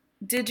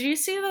Did you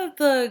see that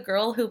the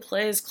girl who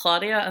plays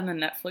Claudia on the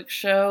Netflix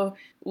show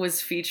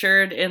was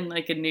featured in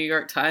like a New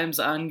York Times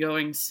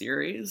ongoing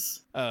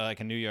series? Like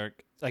a New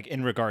York, like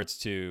in regards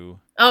to.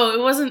 Oh, it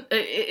wasn't.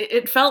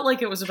 It felt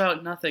like it was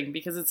about nothing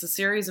because it's a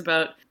series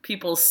about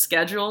people's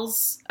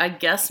schedules. I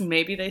guess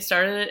maybe they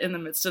started it in the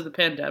midst of the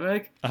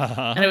pandemic,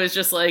 and it was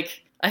just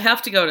like, I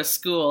have to go to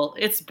school.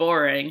 It's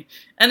boring,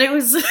 and it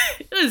was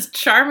it was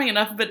charming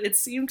enough, but it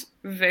seemed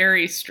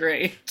very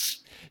strange.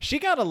 She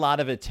got a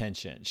lot of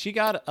attention. She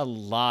got a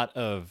lot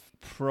of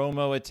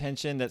promo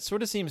attention that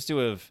sort of seems to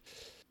have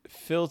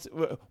filled.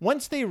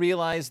 Once they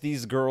realized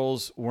these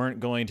girls weren't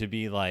going to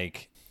be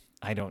like,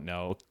 I don't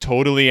know,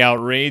 totally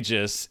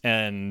outrageous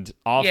and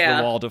off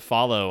the wall to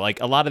follow. Like,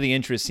 a lot of the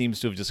interest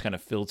seems to have just kind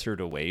of filtered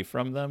away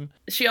from them.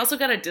 She also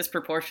got a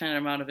disproportionate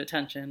amount of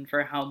attention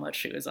for how much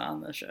she was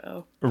on the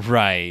show.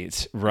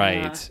 Right.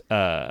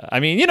 I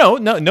mean, you know,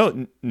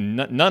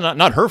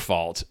 not her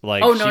fault.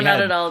 Like, oh no,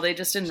 not at all. They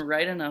just didn't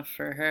write enough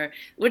for her,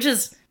 which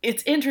is,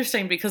 it's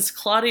interesting because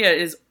Claudia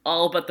is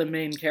all but the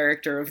main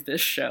character of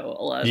this show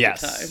a lot of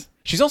the time.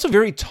 She's also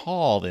very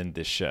tall in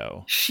this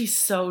show. She's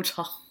so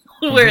tall.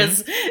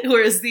 Whereas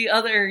the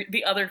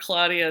other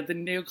Claudia, the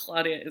new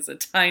Claudia, is a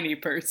tiny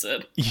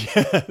person.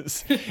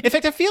 Yes. In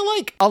fact, I feel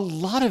like a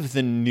lot of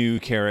the new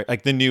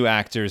the new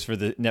actors for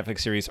the Netflix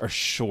series are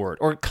short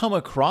or come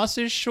across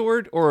as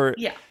short, or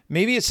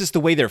maybe it's just the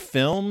way they're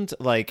filmed.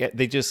 Like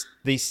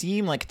they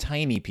seem like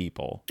tiny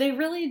people. They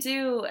really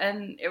do.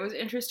 And it was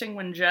interesting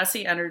when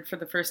Jessie entered for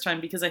the first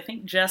time because I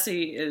think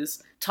Jessie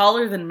is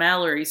taller than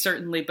Mallory,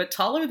 certainly, but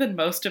taller than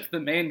most of the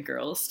main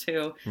girls,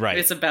 too. Right.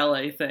 It's a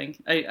ballet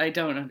thing. I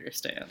don't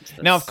understand this.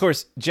 Now, of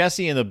course,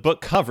 Jessie in the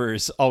book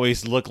covers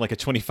always look like a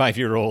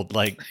 25-year-old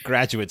like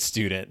graduate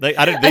student. Like,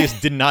 they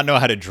just did not know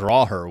how to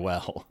draw her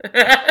well.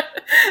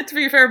 To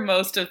be fair,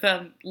 most of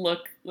them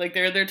look like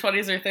they're in their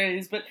 20s or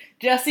 30s, but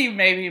Jessie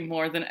maybe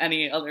more than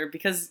any other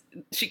because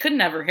she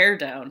couldn't have her hair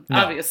down. No.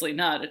 Obviously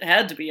not. It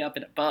had to be up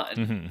in a bun.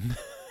 Mm-hmm.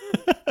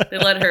 They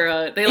let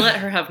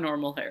her have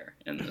normal hair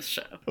in this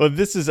show. Well,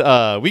 this is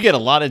we get a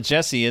lot of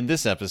Jessie in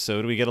this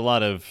episode. We get a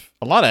lot of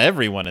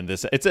everyone in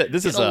this.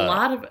 This is a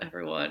lot of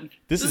everyone.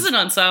 This is an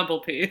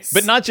ensemble piece,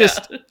 but not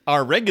just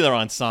our regular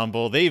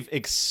ensemble. They've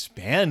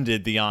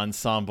expanded the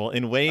ensemble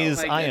in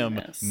ways I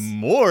am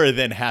more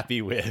than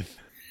happy with.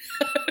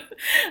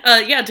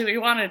 Do we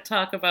want to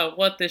talk about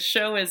what this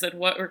show is and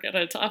what we're going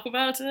to talk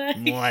about today?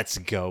 Let's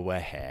go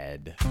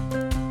ahead.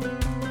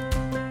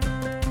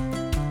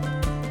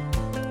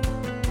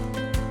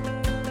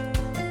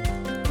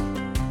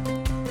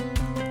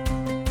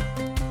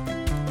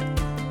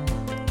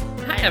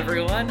 Hi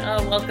everyone,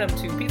 welcome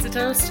to Pizza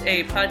Toast,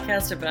 a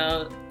podcast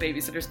about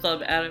Babysitter's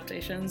Club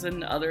adaptations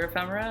and other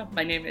ephemera.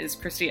 My name is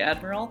Christy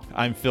Admiral.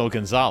 I'm Phil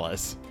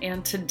Gonzalez.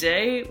 And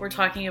today we're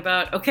talking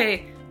about,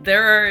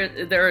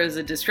 there is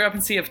a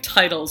discrepancy of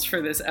titles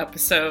for this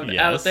episode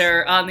out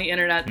there on the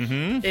internet.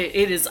 Mm-hmm.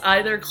 It is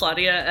either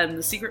Claudia and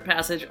the Secret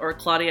Passage or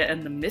Claudia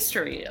and the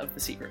Mystery of the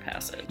Secret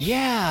Passage.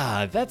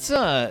 Yeah,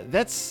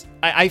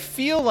 I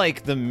feel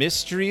like the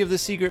Mystery of the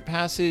Secret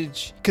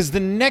Passage, because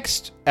the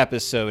next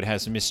episode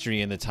has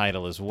mystery in the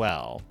title as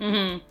well.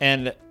 Mm-hmm.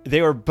 And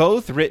they were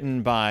both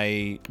written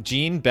by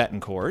Jean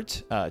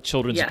Betancourt,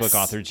 children's book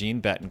author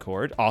Jean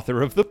Betancourt,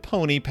 author of The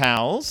Pony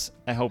Pals.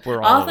 I hope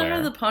we're all aware. Author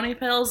of The Pony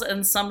Pals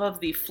and some of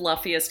the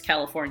fluffiest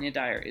California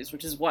Diaries,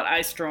 which is what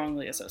I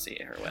strongly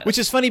associate her with. Which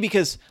is funny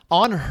because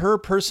on her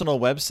personal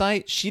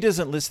website, she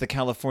doesn't list the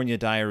California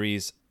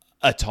Diaries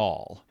at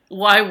all.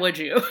 Why would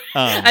you?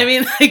 I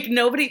mean, like,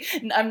 nobody,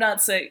 I'm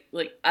not saying,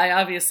 like, I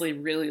obviously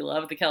really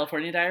love the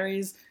California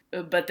Diaries,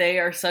 but they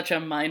are such a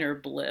minor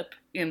blip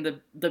in the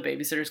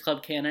Babysitter's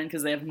Club canon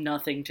because they have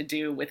nothing to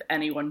do with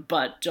anyone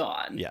but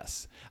Dawn.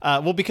 Yes.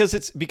 Well, because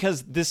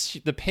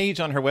the page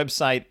on her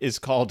website is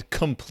called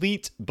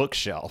Complete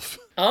Bookshelf.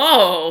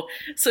 Oh,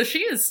 so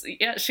she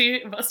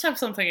must have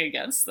something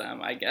against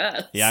them, I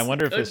guess. Yeah, I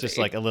wonder if it's just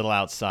like a little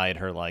outside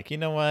her, like, you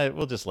know what,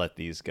 we'll just let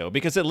these go.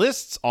 Because it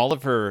lists all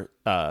of her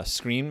her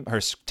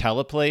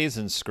teleplays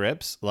and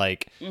scripts.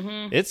 Like,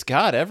 It's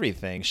got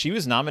everything. She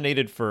was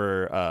nominated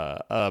for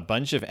a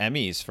bunch of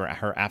Emmys for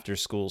her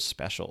after-school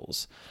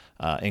specials,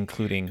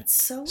 including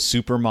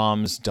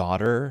Supermom's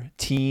Daughter,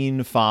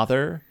 Teen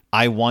Father,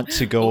 I Want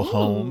to Go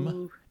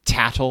Home,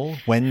 Tattle,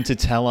 When to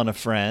Tell on a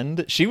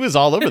Friend. She was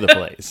all over the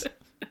place.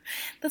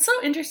 That's so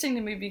interesting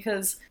to me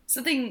because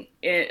something,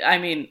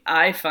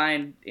 I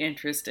find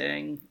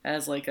interesting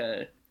as like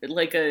a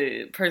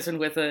person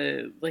with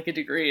a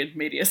degree in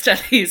media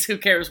studies who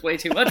cares way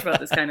too much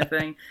about this kind of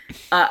thing.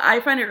 I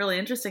find it really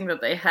interesting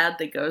that they had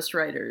the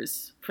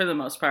ghostwriters, for the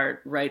most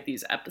part, write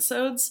these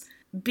episodes,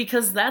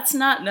 because that's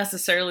not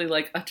necessarily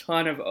like a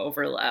ton of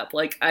overlap.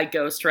 Like, I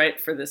ghostwrite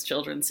for this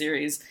children's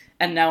series,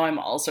 and now I'm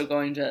also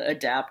going to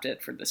adapt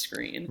it for the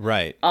screen.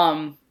 Right.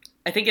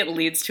 I think it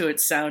leads to it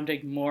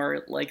sounding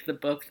more like the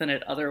book than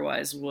it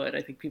otherwise would.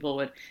 I think people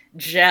would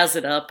jazz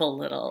it up a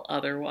little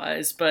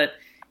otherwise. But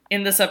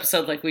in this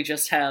episode, like, we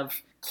just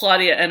have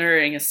Claudia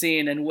entering a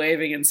scene and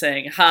waving and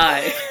saying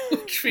hi,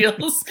 which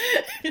feels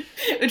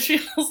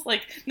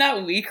like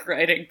not weak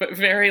writing, but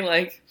very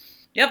like,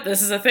 yep,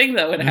 this is a thing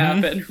that would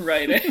happen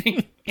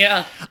writing.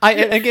 Yeah.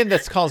 Again,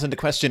 this calls into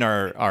question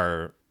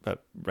our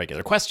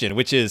regular question,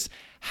 which is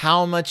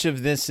how much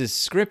of this is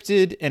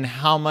scripted and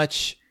how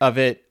much of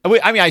it,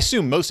 I mean, I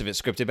assume most of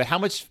it's scripted, but how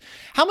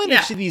many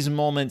of these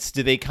moments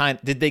did they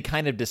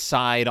kind of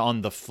decide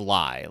on the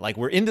fly? Like,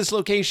 we're in this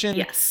location.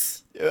 Yes.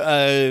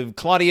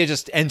 Claudia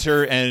just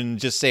enter and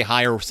just say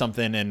hi or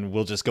something, and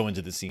we'll just go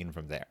into the scene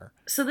from there.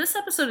 So this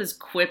episode is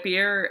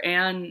quippier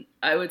and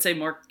I would say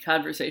more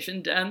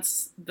conversation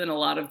dense than a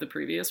lot of the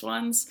previous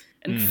ones,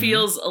 and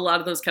a lot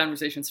of those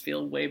conversations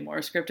feel way more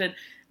scripted.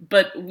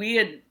 But we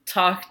had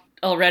talked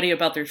already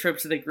about their trip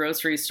to the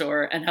grocery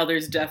store and how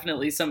there's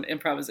definitely some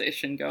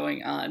improvisation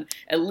going on,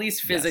 at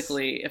least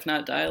physically, if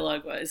not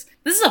dialogue-wise.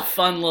 This is a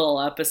fun little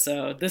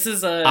episode. This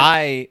is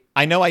I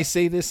know I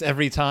say this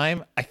every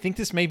time. I think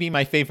this may be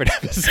my favorite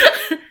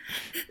episode.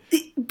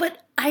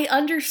 But I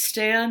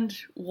understand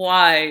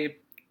why,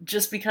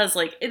 just because,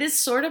 like, it is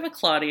sort of a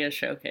Claudia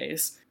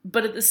showcase,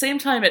 but at the same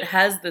time, it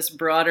has this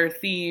broader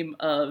theme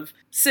of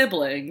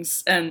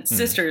siblings and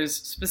sisters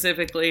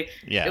specifically,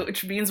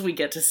 which means we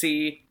get to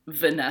see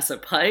Vanessa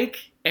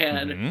Pike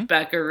and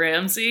Becca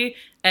Ramsey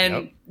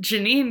and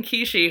Janine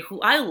Kishi,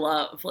 who I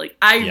love. Like,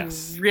 I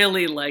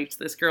really liked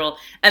this girl.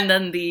 And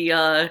then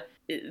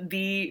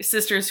the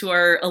sisters who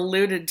are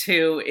alluded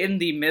to in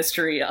the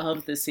mystery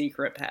of the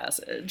secret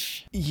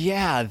passage.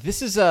 Yeah,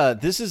 this is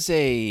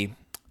a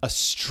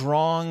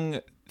strong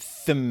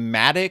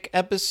thematic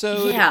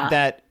episode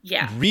that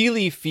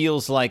really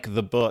feels like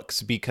the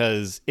books,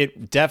 because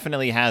it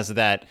definitely has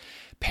that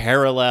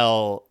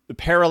parallel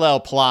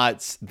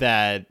plots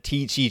that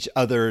teach each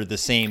other the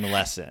same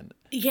lesson.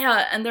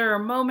 Yeah, and there are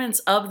moments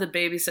of the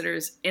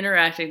babysitters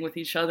interacting with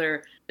each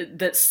other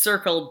that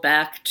circle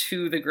back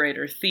to the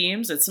greater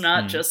themes. It's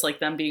not just like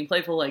them being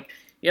playful. Like,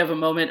 you have a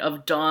moment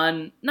of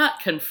Dawn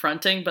not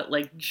confronting, but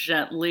like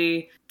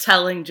gently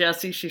telling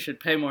Jessie she should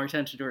pay more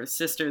attention to her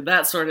sister.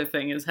 That sort of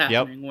thing is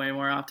happening way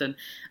more often.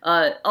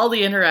 All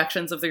the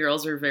interactions of the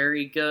girls are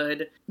very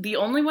good. The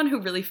only one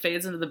who really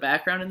fades into the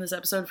background in this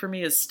episode for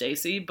me is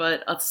Stacy,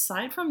 but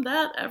aside from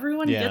that,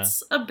 everyone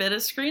gets a bit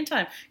of screen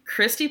time.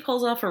 Christy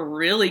pulls off a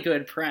really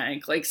good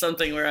prank, like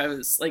something where I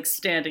was like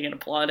standing and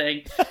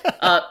applauding.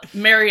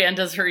 Marianne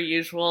does her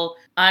usual,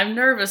 I'm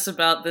nervous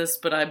about this,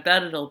 but I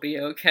bet it'll be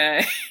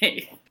okay.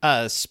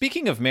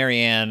 Speaking of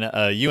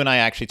Marianne, you and I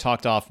actually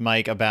talked off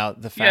mic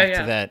about the fact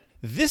that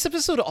this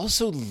episode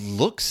also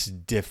looks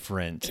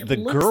different. The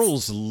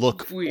girls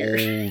look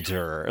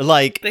older.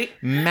 Like,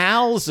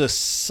 Mal's a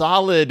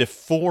solid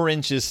 4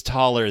 inches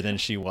taller than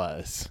she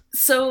was.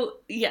 So,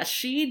 yeah,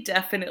 she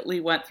definitely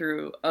went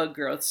through a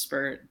growth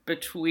spurt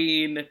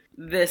between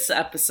this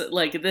episode,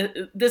 like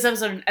this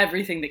episode and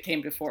everything that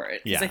came before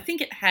it. Because I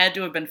think it had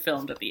to have been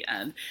filmed at the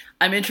end.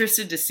 I'm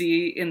interested to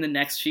see in the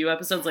next few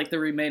episodes, like the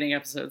remaining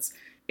episodes,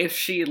 if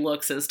she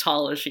looks as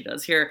tall as she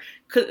does here.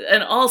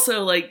 And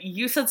also, like,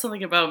 you said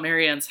something about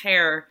Marianne's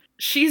hair.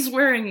 She's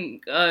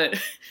wearing,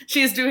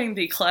 she's doing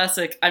the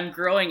classic, I'm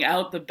growing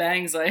out the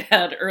bangs I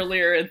had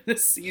earlier in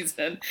this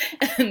season.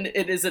 And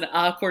it is an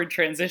awkward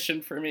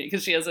transition for me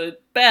because she has a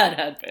bad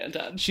headband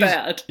on.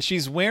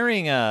 She's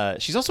wearing,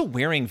 she's also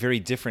wearing very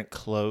different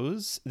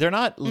clothes. They're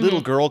not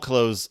little girl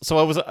clothes.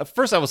 So at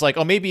first I was like,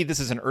 oh, maybe this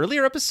is an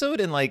earlier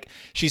episode and like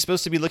she's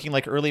supposed to be looking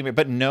like early,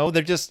 but no,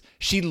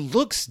 she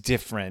looks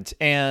different.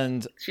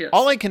 And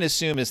all I can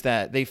assume is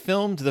that they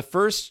filmed the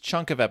first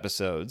chunk of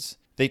episodes.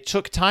 They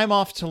took time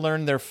off to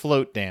learn their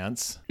float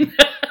dance.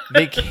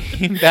 They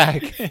came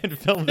back and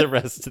filmed the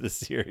rest of the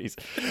series.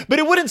 But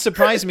it wouldn't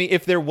surprise me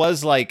if there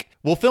was like,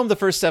 we'll film the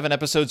first 7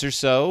 episodes or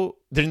so,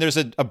 then there's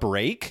a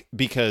break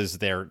because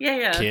they're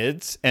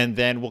kids, and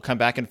then we'll come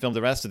back and film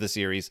the rest of the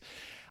series.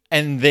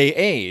 And they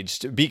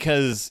aged,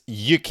 because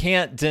you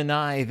can't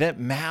deny that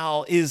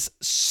Mal is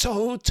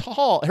so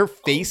tall. Her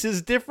face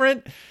is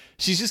different.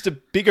 She's just a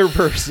bigger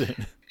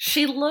person.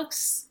 She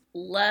looks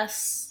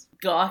less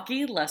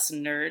gawky, less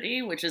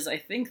nerdy, which is, I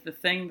think, the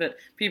thing that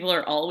people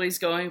are always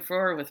going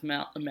for with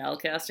Mal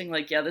casting.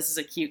 Like, yeah, this is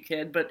a cute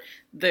kid, but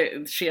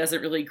she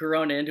hasn't really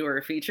grown into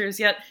her features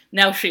yet.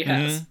 Now she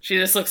has. She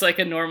just looks like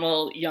a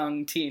normal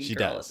young teen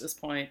girl at this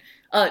point.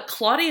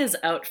 Claudia's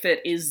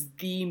outfit is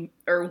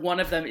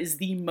one of them is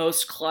the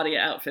most Claudia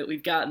outfit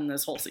we've gotten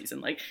this whole season.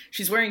 Like,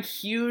 she's wearing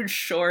huge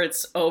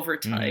shorts over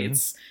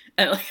tights.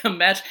 And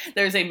like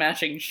there's a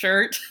matching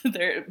shirt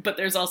there, but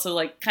there's also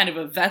like kind of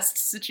a vest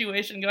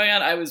situation going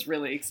on. I was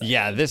really excited.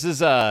 Yeah, this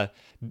is I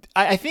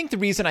think the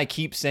reason I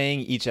keep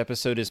saying each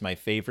episode is my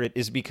favorite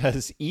is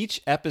because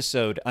each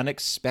episode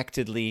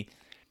unexpectedly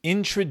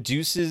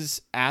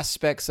introduces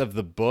aspects of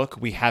the book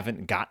we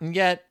haven't gotten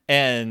yet,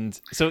 And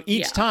so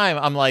each time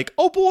I'm like,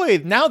 oh boy,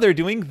 now they're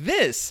doing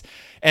this.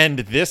 And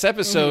this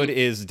episode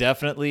is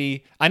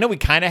definitely, I know we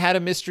kind of had a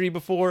mystery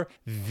before.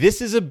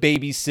 This is a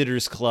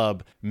Babysitter's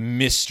Club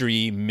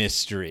mystery.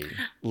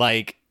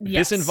 Like,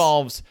 this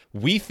involves,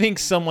 we think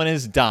someone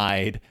has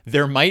died.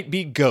 There might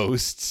be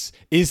ghosts.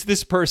 Is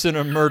this person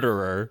a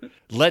murderer?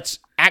 Let's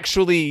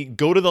actually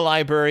go to the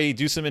library,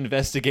 do some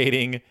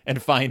investigating,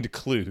 and find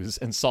clues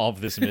and solve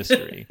this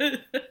mystery.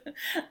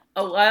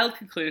 A wild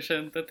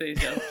conclusion that they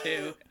jump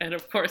to, and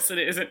of course it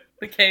isn't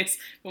the case,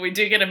 but we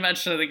do get a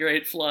mention of the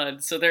Great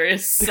Flood, so there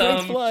is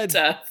some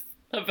death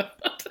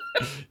about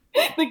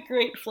the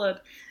Great Flood.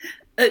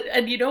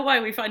 And you know why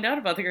we find out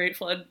about the Great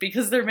Flood?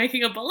 Because they're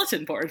making a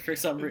bulletin board for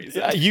some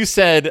reason. You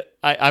said,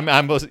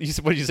 what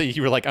did you say?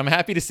 You were like, I'm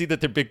happy to see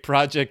that their big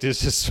project is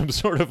just some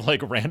sort of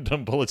like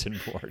random bulletin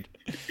board.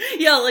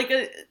 Yeah, like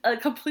a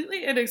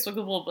completely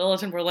inexplicable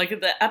bulletin board. Like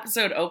the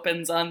episode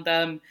opens on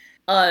them,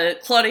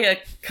 Claudia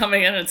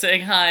coming in and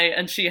saying hi,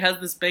 and she has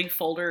this big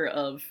folder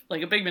of,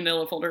 like a big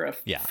manila folder of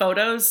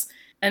photos,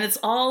 and it's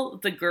all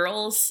the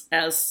girls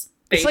as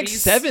babies.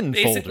 It's like 7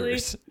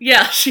 folders.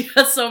 Yeah, she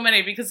has so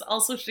many, because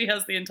also she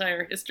has the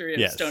entire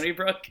history of Stony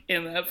Brook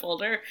in that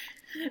folder,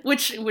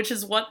 which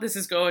is what this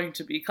is going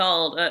to be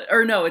called.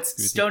 Or no,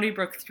 it's Stony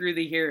Brook Through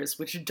the Years,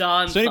 which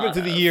Dawn Stony Brook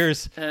Through the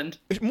Years, and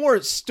more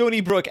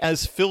Stony Brook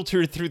as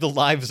filtered through the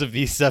lives of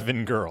these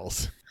 7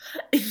 girls.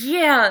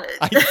 Yeah.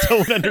 I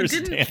don't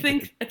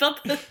understand. I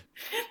thought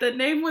that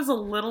name was a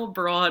little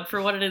broad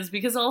for what it is,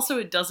 because also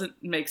it doesn't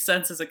make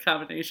sense as a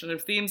combination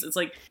of themes. It's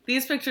like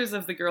these pictures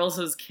of the girls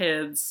as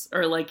kids,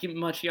 or like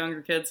much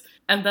younger kids,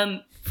 and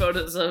then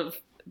photos of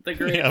the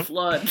Great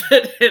Flood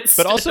that hits.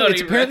 But also,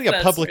 it's apparently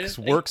a public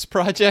works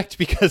project,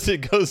 because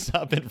it goes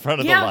up in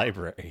front of the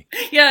library.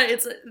 Yeah,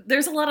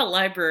 there's a lot of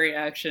library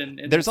action.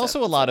 There's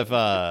also a lot of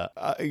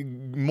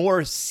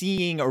more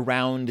seeing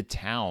around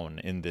town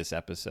in this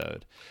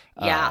episode.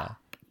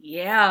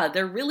 Yeah,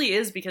 there really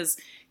is, because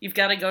you've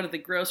got to go to the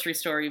grocery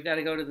store, you've got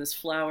to go to this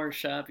flower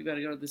shop, you've got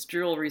to go to this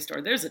jewelry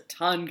store. There's a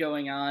ton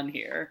going on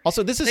here.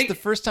 Also, this is the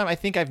first time I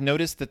think I've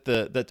noticed that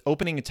the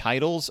opening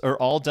titles are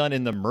all done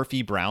in the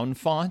Murphy Brown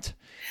font.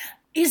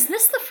 Is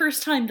this the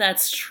first time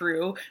that's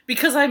true?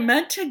 Because I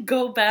meant to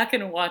go back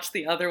and watch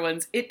the other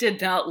ones. It did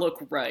not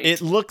look right.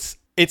 It's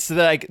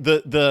like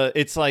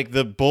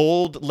the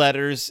bold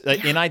letters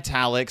in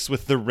italics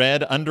with the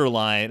red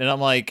underline, and I'm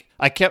like,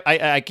 I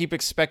keep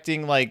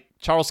expecting like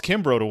Charles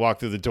Kimbrough to walk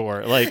through the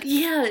door. Like,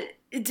 yeah.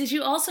 Did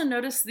you also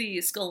notice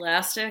the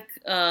scholastic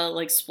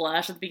like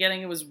splash at the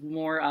beginning? It was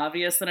more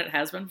obvious than it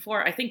has been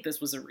before. I think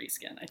this was a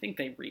reskin. I think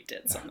they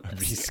redid some of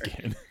this.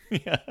 Reskin.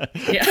 Yeah.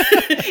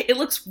 It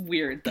looks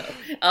weird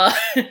though.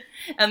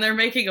 And they're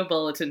making a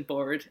bulletin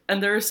board,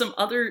 and there are some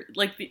other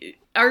like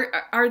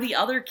are the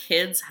other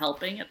kids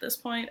helping at this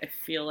point? I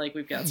feel like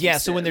we've got some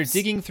so when they're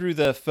digging through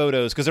the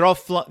photos, because they're all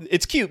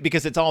it's cute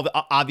because it's all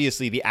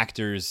obviously the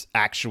actors'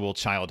 actual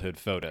childhood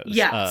photos.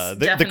 Yes,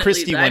 the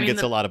Christy one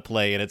gets a lot of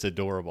play, and it's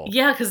adorable.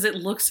 Yeah, because it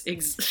looks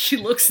she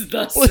looks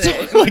the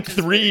same. It's like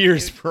 3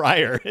 years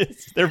prior.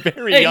 They're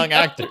very young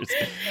actors.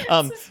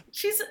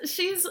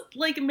 She's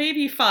like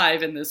maybe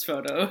 5 in this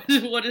photo.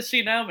 What is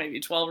she now? Maybe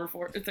 12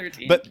 or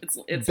 13. But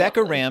it's Becca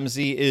lovely.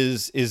 Ramsey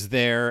is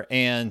there,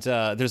 and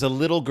there's a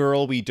little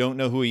girl. We don't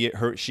know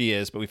who she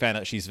is, but we find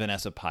out she's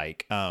Vanessa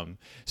Pike.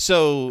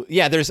 So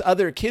yeah, there's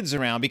other kids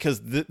around,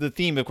 because the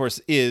theme, of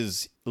course,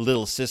 is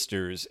little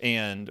sisters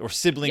or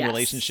sibling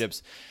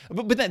relationships.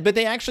 But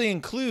they actually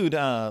include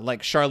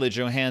like Charlotte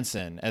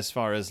Johansson as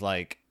far as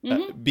like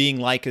being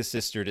like a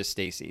sister to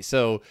Stacy.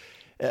 So.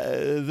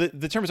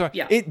 The terms are.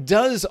 It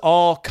does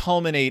all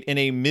culminate in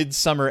a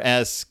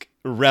Midsummer-esque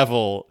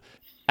revel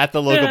at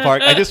the local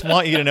park. I just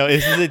want you to know, I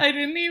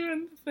didn't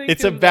even think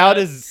it's about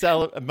as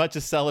much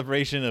a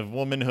celebration of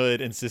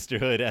womanhood and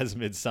sisterhood as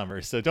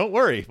Midsummer. So don't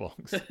worry,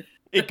 folks.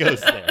 It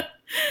goes there.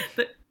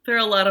 There are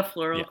a lot of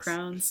floral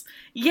crowns.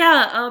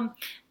 Yeah,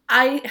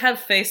 I have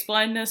face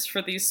blindness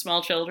for these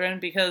small children,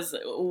 because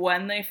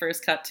when they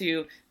first cut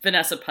to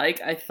Vanessa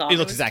Pike, I thought it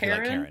looks exactly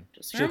Karen. like Karen.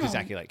 She looks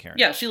exactly like Karen.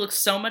 Yeah, she looks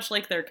so much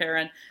like their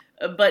Karen.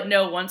 But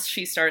no, once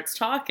she starts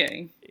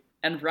talking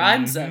and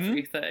rhymes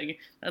everything,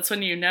 that's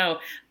when you know.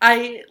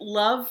 I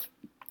love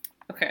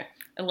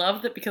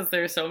that because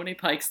there are so many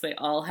Pikes, they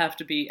all have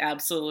to be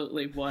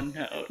absolutely one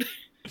note.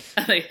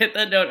 And they hit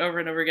that note over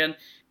and over again.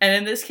 And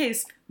in this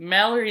case,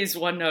 Mallory's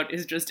one note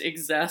is just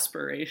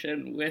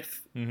exasperation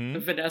with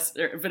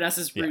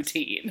Vanessa's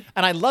routine.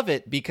 And I love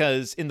it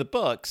because in the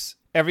books,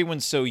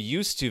 everyone's so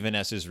used to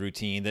Vanessa's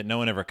routine that no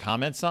one ever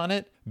comments on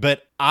it.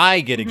 But I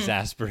get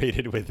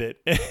exasperated with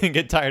it and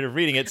get tired of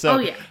reading it.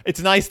 So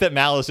it's nice that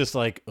Mal is just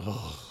like,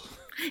 ugh.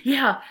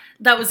 Yeah,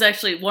 that was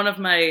actually one of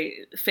my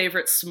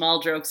favorite small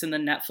jokes in the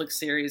Netflix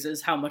series,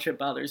 is how much it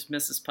bothers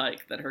Mrs.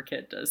 Pike that her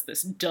kid does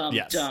this dumb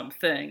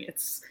thing.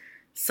 It's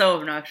so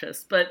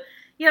obnoxious. But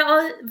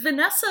Yeah,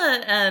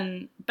 Vanessa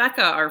and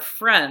Becca are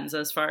friends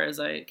as far as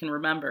I can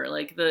remember.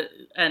 Like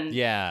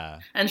Yeah.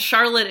 and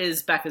Charlotte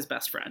is Becca's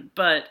best friend,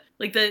 but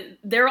like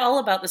they're all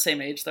about the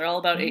same age. They're all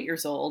about 8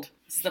 years old.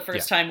 This is the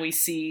first time we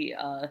see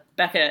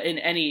Becca in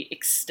any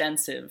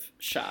extensive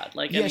shot.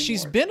 Like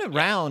she's been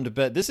around,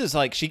 but this is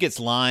like she gets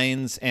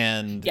lines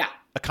and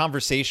a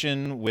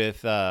conversation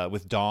with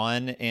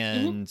Dawn,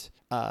 and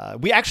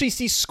we actually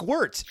see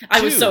Squirt. Too.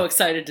 I was so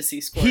excited to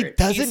see Squirt. He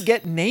doesn't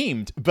get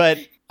named, but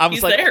I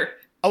was like, there.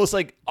 I was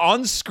like,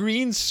 on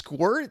screen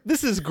Squirt.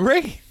 This is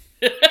great.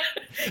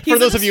 For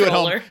those of you at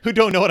home who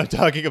don't know what I'm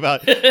talking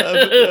about,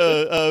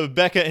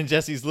 Becca and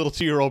Jesse's little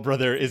 2-year-old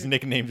brother is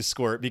nicknamed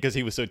Squirt because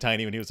he was so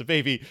tiny when he was a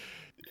baby.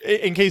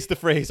 In case the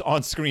phrase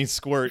on-screen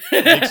squirt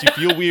makes you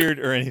feel weird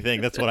or anything,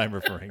 that's what I'm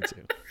referring to.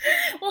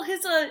 Well,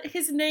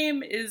 his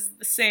name is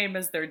the same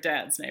as their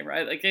dad's name,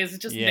 right? Like, it's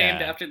just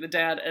named after the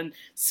dad. And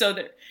so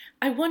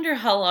I wonder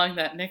how long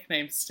that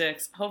nickname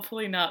sticks.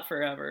 Hopefully not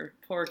forever.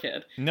 Poor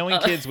kid. Knowing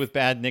kids with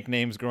bad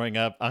nicknames growing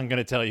up, I'm going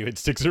to tell you it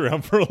sticks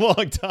around for a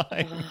long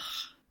time.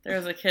 There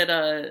was a kid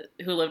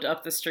who lived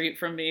up the street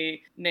from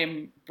me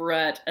named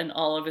Brett, and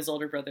all of his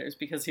older brothers,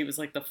 because he was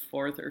like the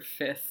 4th or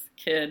 5th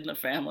kid in the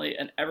family,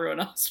 and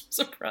everyone else was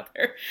a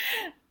brother.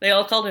 They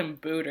all called him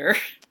Booter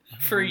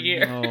for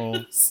years.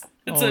 No.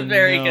 It's a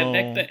very good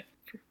nickname.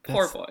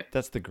 Poor boy.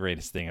 That's the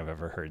greatest thing I've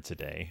ever heard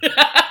today.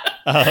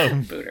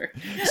 Booter.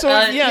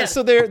 So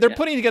so they're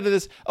putting together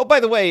this. Oh, by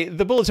the way,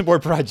 the bulletin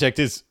board project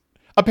is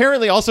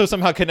apparently also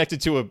somehow connected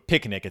to a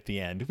picnic at the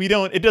end.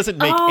 It doesn't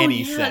make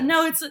any sense.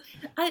 No,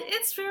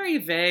 it's very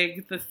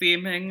vague, the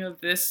theming of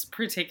this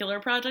particular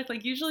project.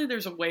 Like, usually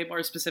there's a way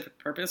more specific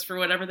purpose for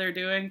whatever they're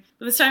doing.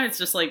 But this time it's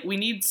just like, we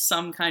need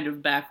some kind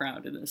of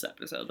background in this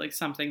episode, like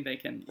something they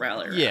can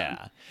rally around.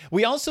 Yeah.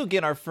 We also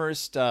get our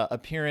first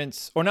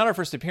appearance, or not our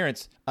first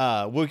appearance,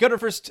 we'll get our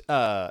first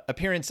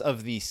appearance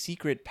of the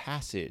secret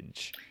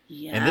passage.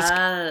 Yes.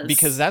 And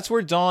because that's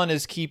where Dawn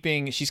is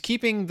she's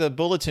keeping the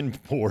bulletin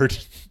board,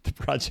 the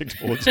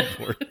project bulletin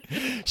board.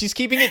 She's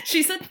keeping it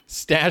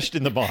stashed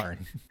in the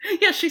barn.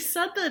 Yeah, she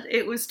said that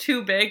it was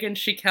too big and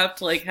she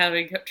kept like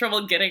having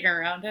trouble getting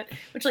around it.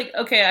 Which, like,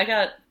 okay, I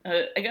got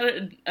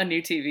a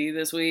new TV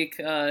this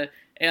week,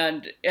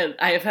 and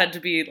I have had to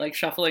be like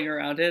shuffling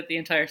around it the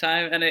entire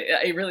time, and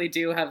I really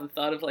do have the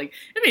thought of like,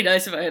 it'd be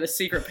nice if I had a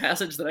secret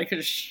passage that I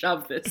could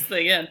shove this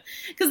thing in,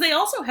 because they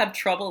also have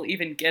trouble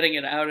even getting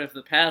it out of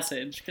the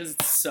passage because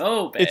it's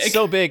so big. It's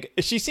so big.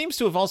 She seems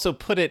to have also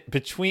put it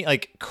between,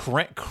 like,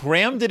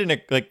 crammed it in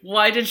a like.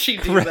 Why did she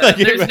do that?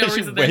 There's no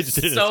reason.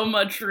 There's so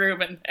much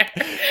room in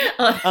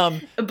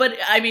there. But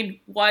I mean,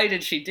 why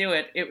did she do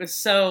it? It was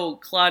so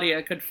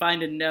Claudia could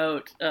find a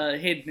note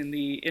hidden in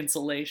the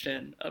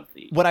insulation of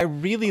the. What I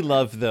really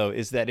love, though,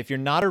 is that if you're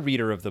not a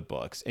reader of the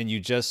books and you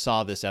just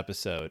saw this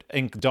episode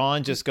and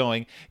Dawn just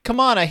going,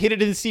 "Come on, I hid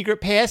it in the secret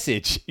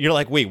passage," you're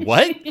like, "Wait,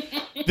 what?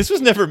 This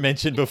was never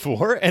mentioned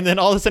before." And then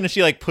all of a sudden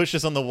she like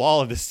pushes on the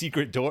wall of the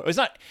secret door.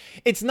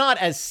 It's not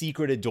as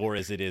secret a door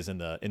as it is in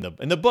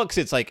the books.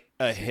 It's like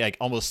a like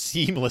almost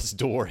seamless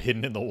door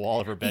hidden in the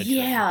wall of her bedroom.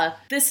 Yeah,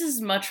 this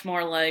is much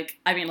more like,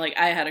 I mean, like,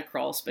 I had a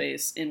crawl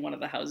space in one of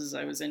the houses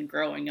I was in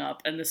growing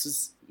up, and this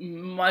is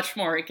much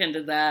more akin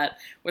to that,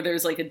 where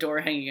there's like a door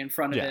hanging in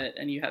front of it,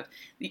 and you have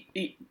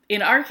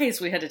in our case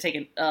we had to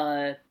take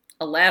a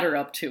ladder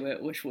up to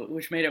it,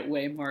 which made it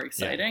way more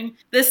exciting. Yeah.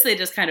 This, they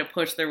just kind of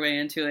push their way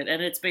into it,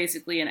 and it's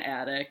basically an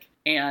attic,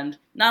 and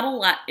not a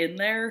lot in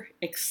there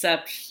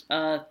except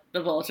the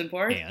bulletin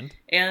board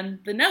and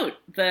the note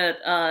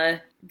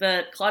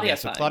that Claudia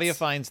finds. So Claudia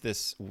finds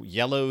this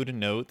yellowed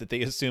note that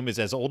they assume is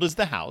as old as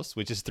the house,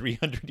 which is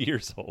 300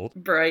 years old.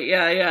 Right,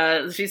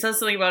 yeah. She says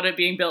something about it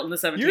being built in the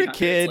 1700s. You're a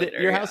kid.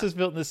 Your house was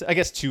built in I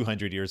guess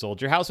 200 years old.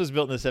 Your house was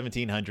built in the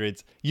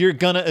 1700s. You're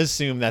going to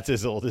assume that's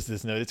as old as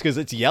this note. It's because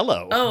it's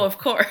yellow. Oh, of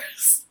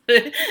course.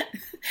 And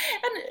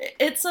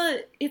it's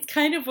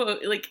kind of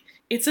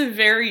it's a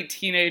very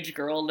teenage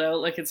girl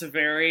note. Like, it's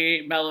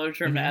very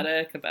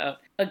melodramatic about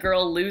a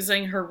girl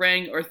losing her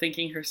ring or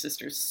thinking her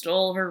sister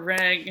stole her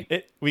ring.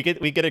 We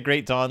get a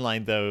great Dawn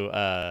line,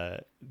 though,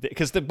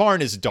 because the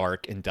barn is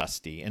dark and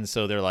dusty, and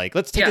so they're like,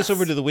 "Let's take this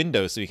over to the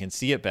window so we can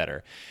see it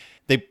better."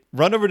 They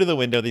run over to the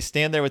window. They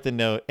stand there with the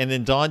note, and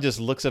then Dawn just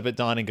looks up at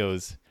Dawn and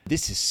goes,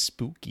 "This is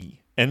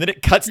spooky." And then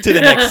it cuts to the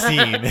next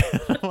scene.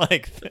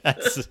 Like,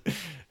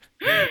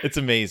 it's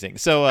amazing.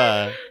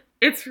 So.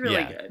 It's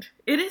really good.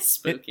 It is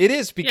spooky. It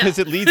is, because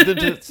it leads them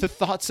to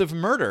thoughts of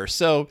murder.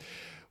 So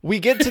we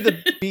get to the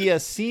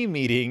BSC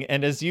meeting,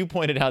 and as you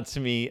pointed out to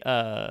me,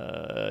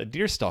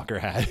 Deerstalker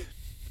hat.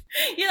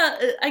 Yeah,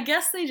 I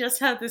guess they just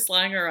have this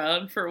lying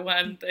around for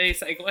when they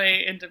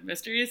segue into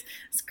mysteries.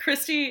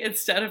 Christy,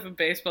 instead of a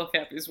baseball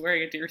cap, is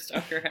wearing a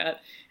Deerstalker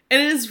hat.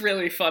 And it is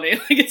really funny.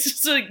 Like, it's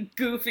just a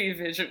goofy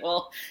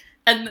visual.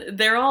 And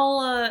they're all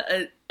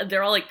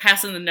like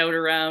passing the note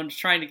around,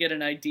 trying to get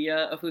an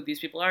idea of who these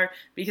people are,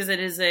 because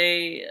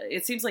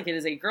it seems like it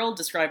is a girl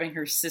describing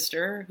her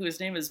sister,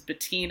 whose name is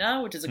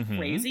Bettina, which is a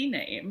crazy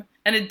name.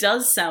 And it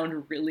does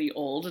sound really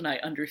old, and I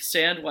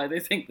understand why they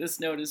think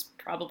this note is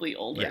probably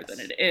older than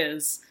it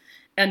is.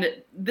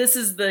 And this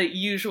is the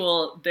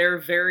usual, they're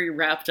very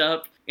wrapped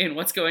up in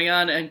what's going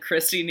on, and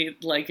Christy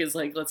is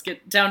like, let's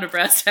get down to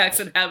brass tacks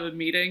and have a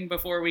meeting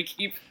before we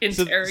keep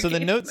interrogating. So the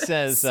note this.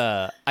 says,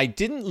 I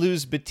didn't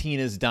lose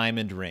Bettina's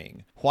diamond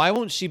ring. Why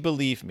won't she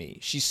believe me?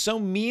 She's so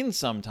mean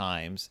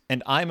sometimes,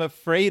 and I'm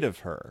afraid of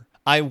her.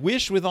 I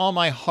wish with all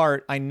my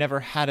heart I never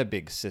had a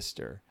big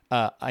sister.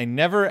 I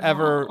never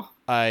ever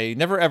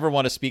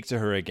want to speak to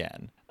her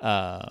again.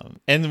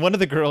 And one of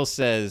the girls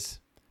says,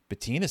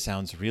 Bettina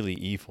sounds really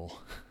evil.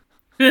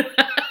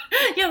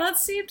 Yeah, that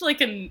seemed like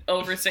an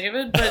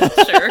overstatement, but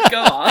sure,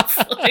 go off.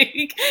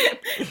 Like,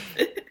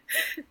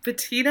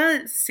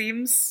 Bettina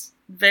seems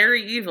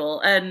very evil,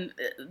 and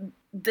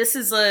this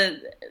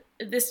doesn't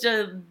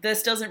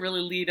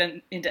really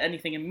lead into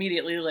anything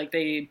immediately. Like,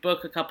 they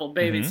book a couple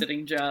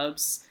babysitting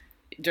jobs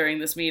during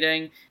this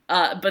meeting,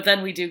 but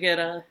then we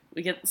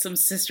get some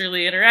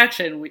sisterly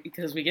interaction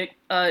because we get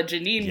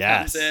Janine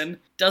comes in,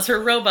 does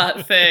her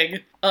robot thing,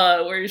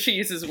 where she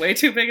uses way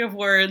too big of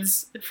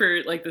words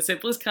for like the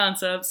simplest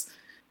concepts,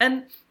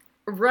 and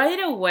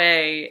right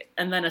away,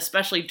 and then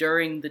especially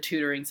during the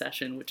tutoring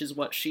session, which is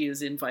what she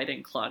is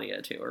inviting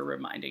Claudia to or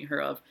reminding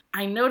her of,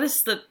 I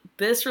noticed that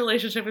this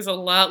relationship is a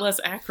lot less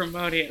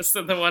acrimonious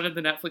than the one in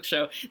the Netflix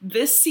show.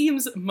 This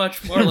seems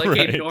much more like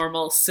a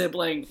normal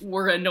sibling,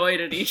 we're annoyed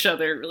at each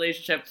other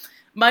relationship.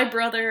 My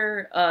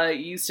brother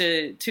used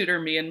to tutor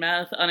me in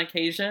math on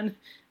occasion,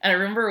 and I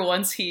remember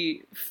once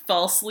he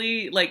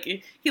falsely,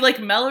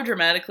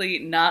 melodramatically,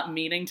 not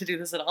meaning to do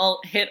this at all,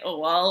 hit a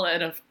wall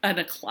and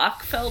a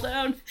clock fell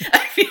down.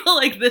 I feel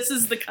like this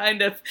is the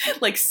kind of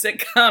like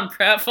sitcom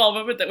pratfall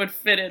moment that would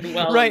fit in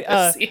well in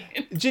this scene.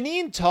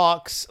 Janine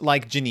talks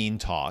like Janine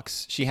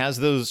talks. She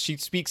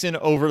speaks in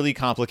overly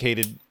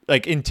complicated,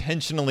 like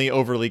intentionally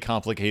overly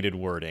complicated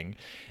wording,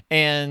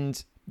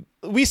 and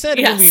we said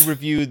when we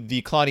reviewed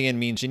the Claudia and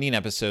Mean Janine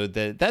episode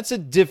that that's a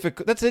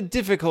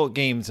difficult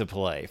game to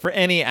play for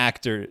any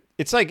actor.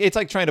 It's like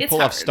trying to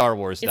pull off Star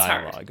Wars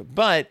dialogue. Hard.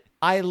 But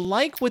I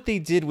like what they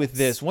did with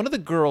this. One of the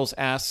girls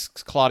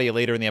asks Claudia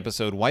later in the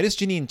episode, "Why does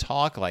Janine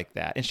talk like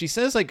that?" And she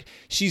says like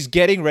she's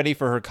getting ready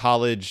for her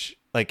college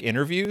like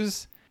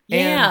interviews.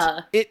 Yeah.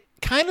 And it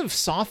kind of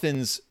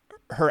softens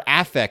her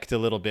affect a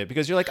little bit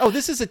because you're like, "Oh,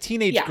 this is a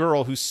teenage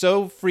girl who's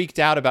so freaked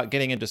out about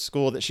getting into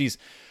school that she's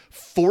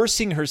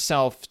forcing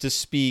herself to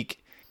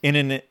speak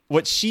in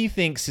what she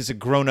thinks is a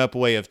grown-up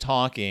way of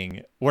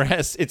talking,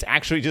 whereas it's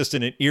actually just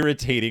an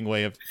irritating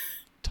way of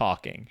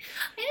talking."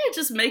 And it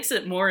just makes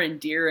it more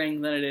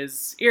endearing than it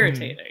is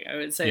irritating, I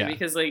would say,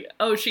 because like,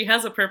 oh, she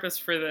has a purpose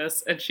for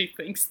this, and she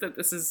thinks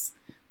this is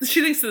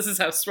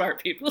how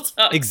smart people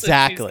talk.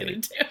 Exactly. So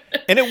she's gonna do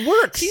it. And it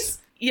works.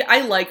 Yeah,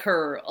 I like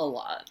her a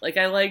lot. Like,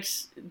 I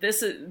liked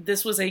this.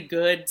 This was a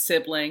good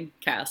sibling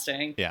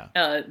casting. Yeah.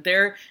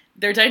 Their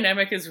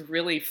dynamic is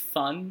really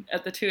fun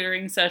at the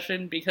tutoring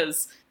session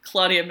because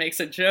Claudia makes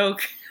a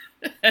joke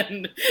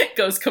and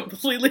goes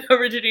completely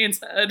over Janine's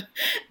head.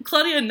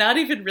 Claudia, not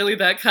even really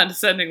that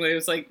condescendingly,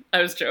 was like,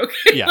 I was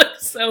joking. Yeah. Like,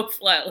 so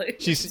flatly.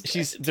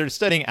 They're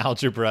studying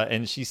algebra,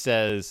 and she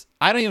says,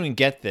 I don't even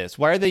get this.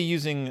 Why are they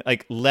using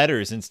like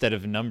letters instead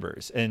of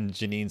numbers? And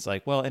Janine's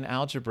like, well, in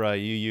algebra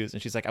you use,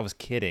 and she's like, I was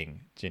kidding,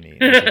 Janine.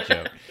 It's a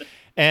joke.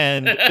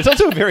 And it's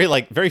also a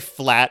very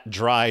flat,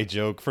 dry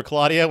joke for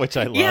Claudia, which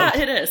I love. Yeah,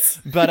 it is.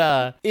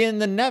 But in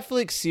the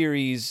Netflix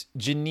series,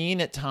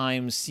 Janine at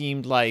times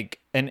seemed like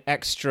an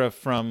extra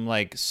from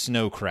like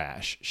Snow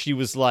Crash. She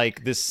was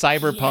like this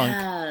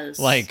cyberpunk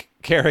like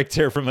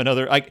character from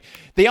another. Like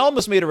they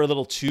almost made her a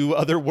little too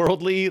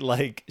otherworldly.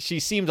 Like she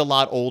seemed a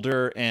lot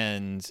older,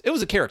 and it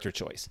was a character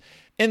choice.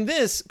 In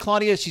this,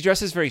 Claudia, she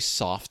dresses very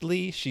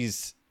softly. She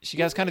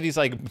has kind of these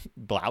like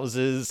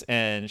blouses,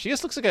 and she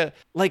just looks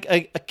like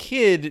a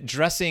kid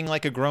dressing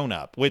like a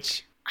grown-up,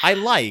 which I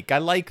like. I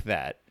like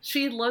that.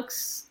 She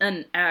looks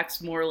and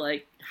acts more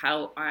like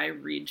how I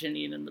read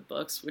Janine in the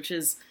books, which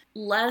is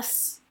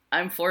less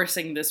I'm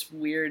forcing this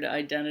weird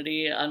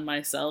identity on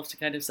myself to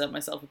kind of set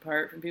myself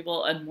apart from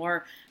people, and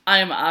more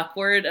I'm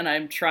awkward and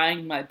I'm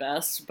trying my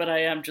best, but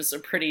I am just a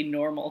pretty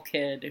normal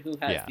kid who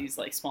has these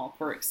like small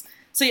quirks.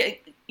 So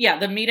yeah,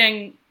 the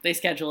meeting, they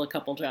schedule a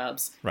couple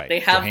jobs. Right. They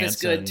have this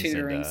good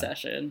tutoring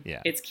session.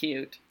 Yeah. It's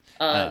cute.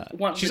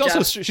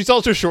 She's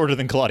also shorter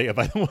than Claudia,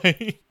 by the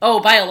way.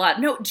 Oh, by a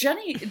lot. No,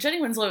 Jenny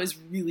Winslow is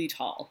really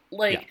tall.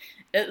 Like,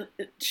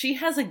 she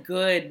has a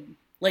good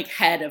like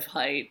head of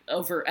height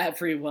over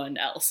everyone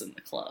else in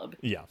the club.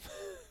 Yeah.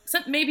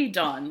 Except maybe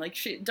Dawn. Like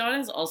Dawn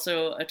is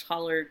also a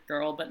taller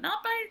girl, but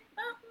not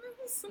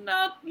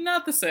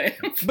the same.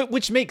 But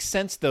which makes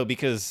sense though,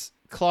 because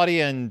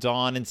Claudia and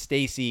Dawn and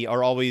Stacy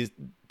are always,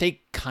 they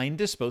kind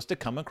of supposed to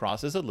come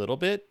across as a little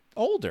bit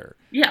older.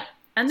 Yeah.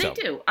 And they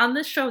do. On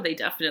this show, they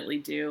definitely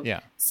do. Yeah.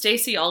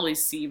 Stacy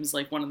always seems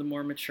like one of the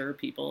more mature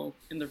people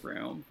in the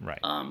room. Right.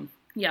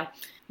 Yeah.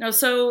 No,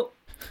 so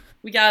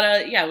we got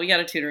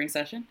a tutoring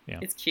session. Yeah.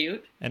 It's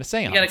cute. And a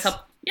seance. We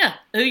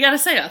got a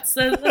seance.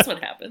 That's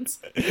what happens.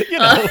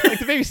 Like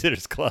the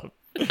Babysitter's Club.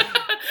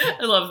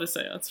 I love the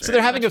seance. So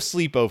they're having a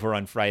sleepover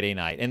on Friday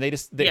night, and they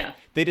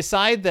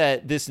decide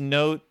that this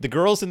note, the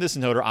girls in this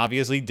note are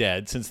obviously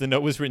dead since the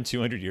note was written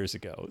 200 years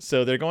ago.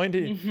 So they're going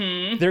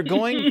to,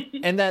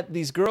 and that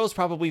these girls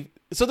probably.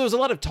 So there was a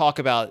lot of talk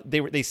about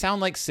they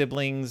sound like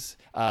siblings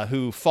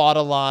who fought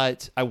a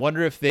lot. I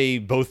wonder if they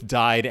both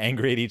died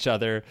angry at each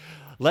other.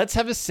 Let's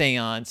have a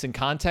seance and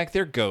contact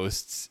their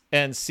ghosts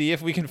and see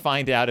if we can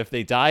find out if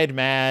they died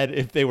mad,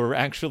 if they were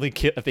actually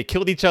if they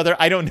killed each other.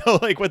 I don't know,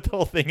 like what the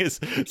whole thing is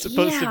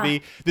supposed to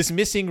be. This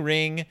missing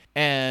ring,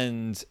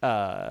 and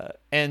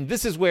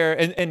this is where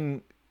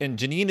and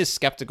Janine is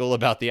skeptical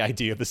about the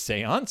idea of the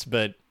seance,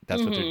 but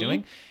that's what they're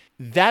doing.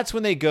 That's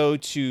when they go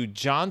to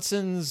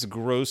Johnson's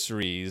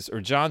Groceries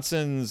or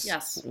Johnson's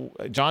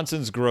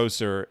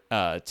grocer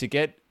to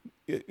get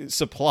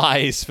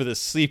supplies for the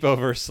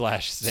sleepover /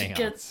 seance. To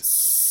get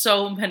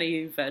so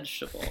many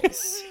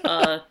vegetables.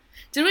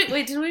 Did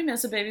we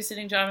miss a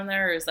babysitting job in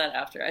there, or is that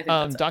after? I think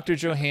that's Dr.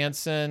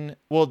 Johansson.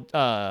 Well,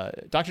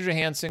 Dr.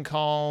 Johansson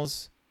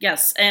calls.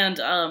 Yes, and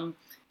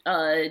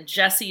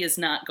Jesse is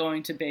not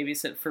going to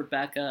babysit for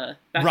Becca.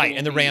 Right,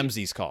 and the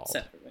Ramseys called.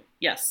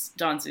 Yes,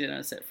 Dawn's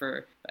gonna sit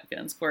for Becca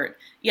and Squirt.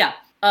 Yeah,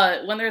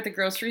 when they're at the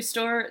grocery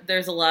store,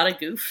 there's a lot of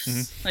goofs.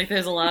 Mm-hmm. Like,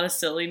 there's a lot of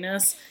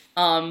silliness.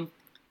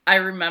 I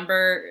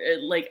remembered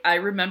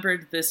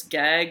this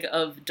gag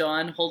of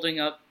Dawn holding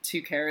up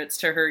 2 carrots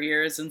to her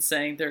ears and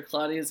saying they're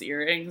Claudia's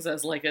earrings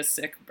as like a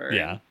sick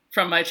burn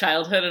from my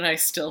childhood, and I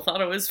still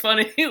thought it was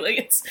funny. Like,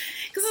 it's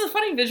because it's a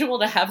funny visual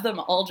to have them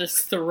all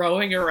just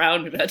throwing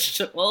around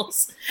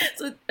vegetables.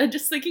 So I'm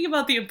just thinking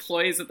about the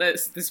employees at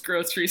this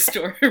grocery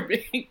store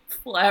being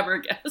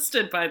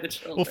flabbergasted by the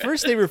children. Well,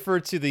 first they refer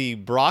to the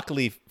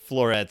broccoli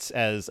florets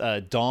as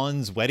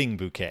Dawn's wedding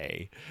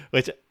bouquet,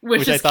 which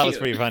I thought was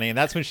pretty funny. And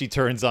that's when she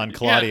turns on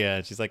Claudia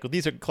and she's like, well,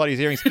 these are Claudia's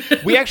earrings.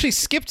 We actually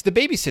skipped the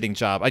babysitting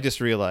job. I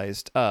just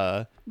realized.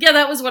 Yeah,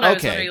 that was what I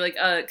was wondering. Like,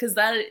 because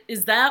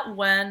that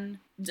when,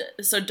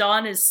 so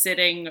Dawn is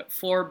sitting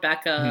for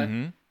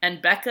Becca,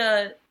 and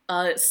Becca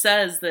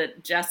says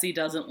that Jesse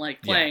doesn't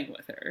like playing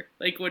with her.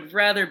 Like, would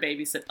rather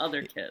babysit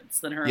other kids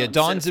than her own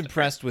Dawn's sister.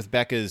 Impressed with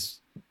Becca's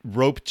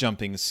rope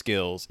jumping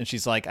skills, and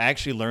she's like, I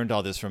actually learned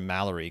all this from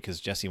Mallory because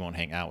Jesse won't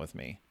hang out with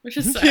me. Which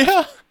is sad.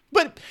 Yeah,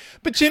 but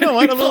you know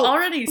what? A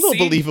little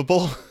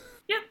believable.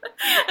 Yeah,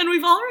 and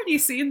we've already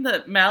seen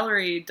that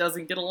Mallory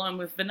doesn't get along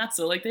with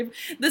Vanessa. Like,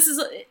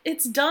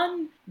 it's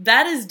done.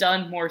 That is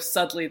done more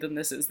subtly than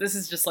this is. This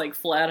is just like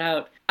flat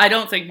out, I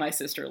don't think my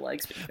sister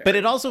likes me. But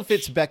it also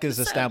fits Becca's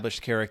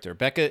established character.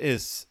 Becca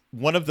is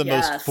one of the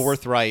most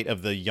forthright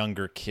of the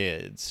younger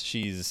kids.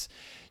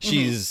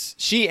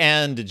 She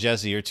and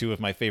Jesse are 2 of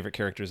my favorite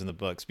characters in the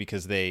books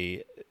because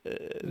they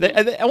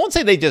I won't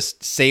say they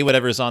just say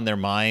whatever's on their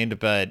mind,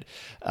 but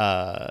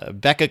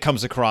Becca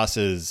comes across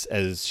as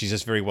she's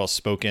just very well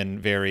spoken,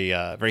 very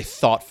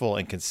thoughtful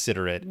and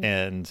considerate,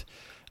 and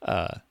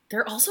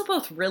they're also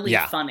both really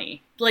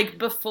funny. Like,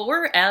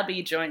 before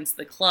Abby joins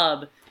the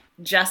club,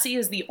 Jessie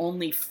is the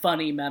only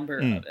funny member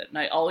of it, and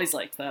I always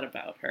liked that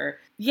about her.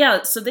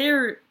 Yeah, so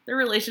their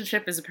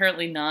relationship is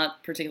apparently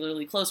not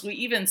particularly close. We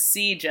even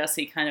see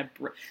Jessie kind of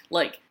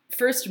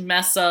first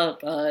mess up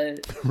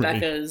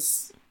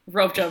Becca's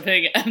rope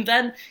jumping, and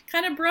then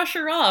kind of brush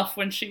her off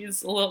when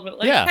she's a little bit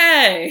like,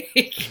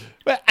 hey.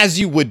 As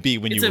you would be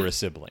when you were a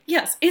sibling.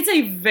 Yes, it's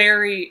a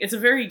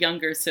very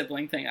younger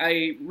sibling thing.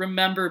 I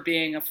remember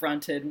being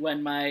affronted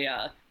when my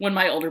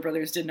older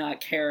brothers did not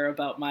care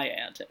about my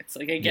antics.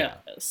 Like, I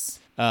get this.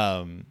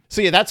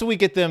 So that's when we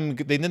get them.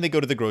 Then they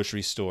go to the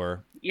grocery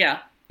store. Yeah.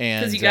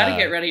 Because you got to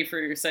get ready for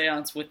your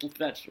seance with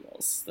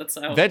vegetables. That's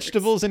how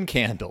vegetables and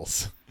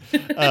candles.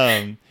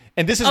 And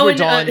this is where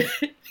Dawn.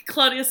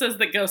 Claudia says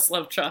that ghosts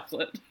love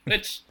chocolate,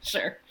 which,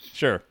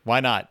 Sure, why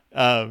not?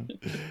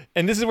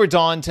 And this is where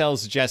Dawn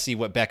tells Jesse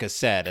what Becca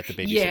said at the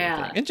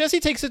babysitting thing. And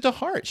Jesse takes it to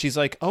heart. She's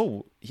like,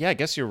 oh, yeah, I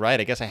guess you're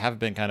right. I guess I have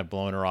been kind of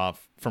blowing her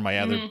off for my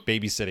other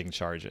babysitting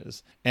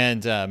charges.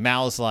 And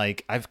Mal's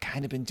like, I've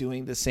kind of been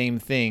doing the same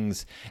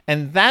things.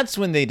 And that's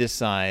when they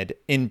decide,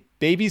 in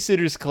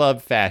Babysitters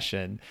Club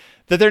fashion,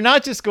 that they're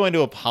not just going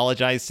to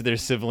apologize to their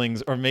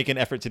siblings or make an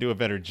effort to do a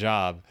better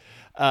job.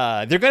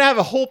 They're going to have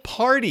a whole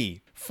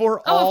party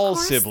for all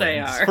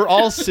siblings, for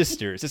all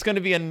sisters. It's going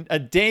to be a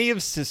day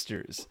of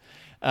sisters.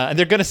 And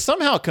they're going to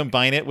somehow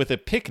combine it with a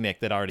picnic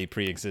that already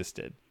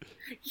pre-existed.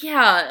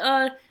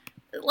 Yeah,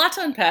 a lot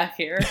to unpack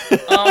here.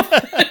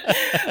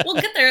 We'll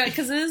get there,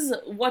 because it is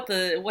what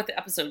the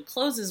episode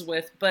closes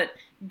with, but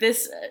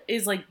this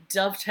is like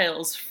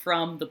dovetails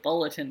from the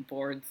bulletin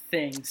board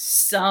thing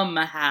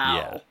somehow.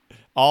 Yeah.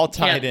 All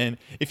tied in.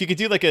 If you could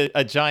do like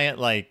a giant,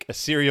 like a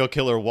serial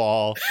killer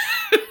wall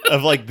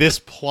of like this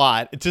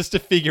plot, just to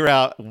figure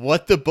out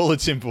what the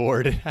bulletin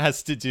board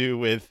has to do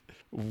with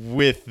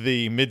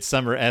the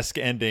Midsummer-esque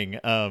ending.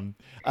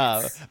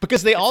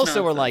 Because they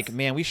also are like,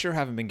 man, we sure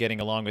haven't been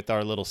getting along with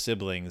our little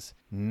siblings.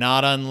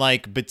 Not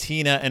unlike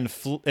Bettina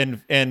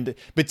and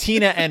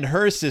Bettina and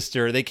her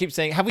sister. They keep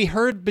saying, have we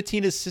heard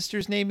Bettina's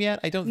sister's name yet?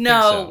 I don't think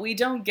so. No, we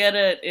don't get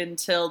it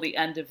until the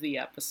end of the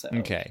episode.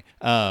 Okay.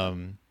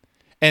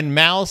 And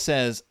Mal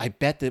says, I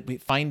bet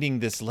that finding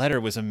this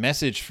letter was a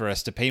message for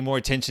us to pay more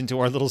attention to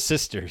our little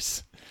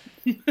sisters.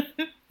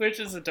 Which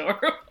is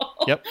adorable.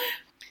 Yep.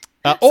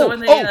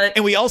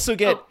 And we also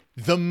get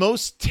the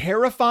most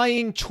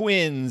terrifying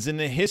twins in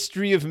the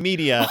history of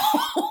media,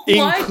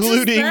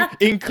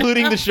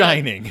 including The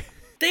Shining.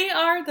 They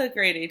are the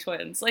Grady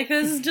twins. Like,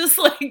 this is just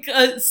like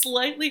a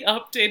slightly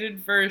updated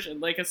version,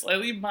 like a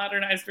slightly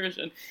modernized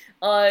version.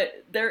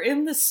 They're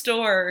in the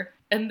store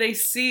and they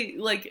see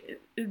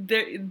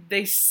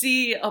they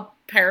see a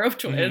pair of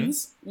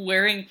twins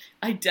wearing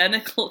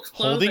identical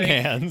clothing, holding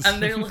hands,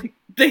 and they're like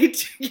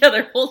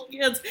they're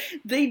holding hands.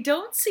 They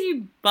don't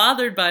seem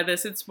bothered by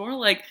this. It's more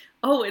like,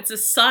 oh, it's a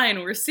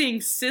sign. We're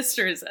seeing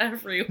sisters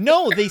everywhere.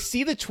 No, they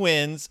see the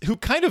twins who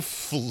kind of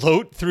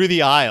float through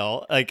the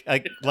aisle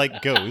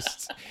like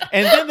ghosts.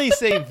 And then they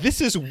say,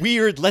 this is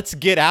weird. Let's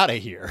get out of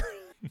here.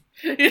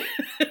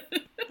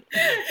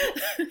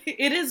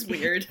 It is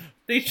weird.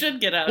 They should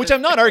get out. Which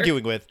I'm not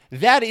arguing with.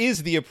 That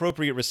is the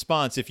appropriate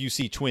response if you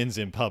see twins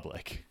in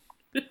public.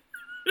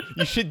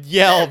 You should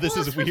yell, this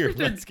is weird.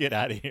 Let's get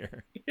out of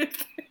here.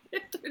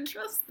 They're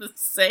just the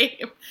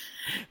same.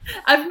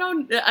 I've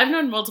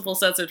known multiple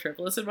sets of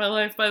triplets in my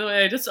life, by the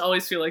way. I just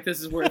always feel like this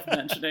is worth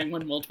mentioning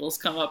when multiples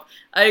come up.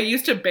 I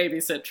used to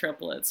babysit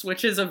triplets,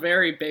 which is a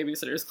very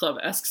Babysitter's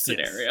Club-esque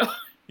scenario. Yes.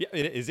 Yeah,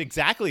 it is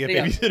exactly a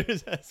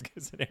Babysitter's-esque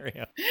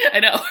scenario. I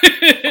know.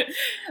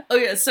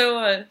 Okay,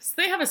 so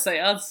they have a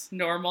seance,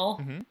 normal.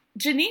 Mm-hmm.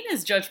 Janine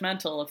is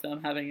judgmental of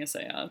them having a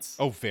seance.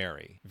 Oh,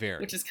 very, very.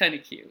 Which is kind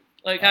of cute.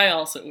 Like, I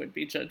also would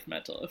be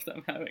judgmental of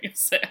them having a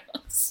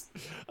seance.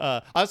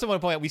 I also want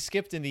to point out, we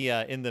skipped in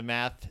the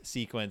math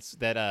sequence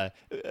that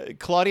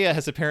Claudia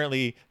has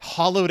apparently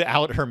hollowed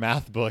out her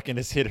math book and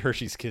has hid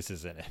Hershey's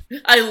Kisses in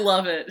it. I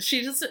love it.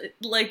 She just,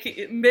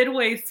 like,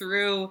 midway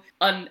through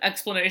an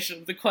explanation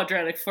of the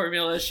quadratic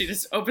formula, she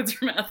just opens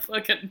her math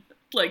book and,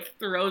 like,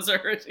 throws a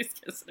Hershey's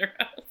Kiss in her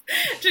mouth.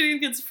 Janine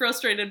gets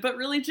frustrated, but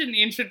really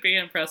Janine should be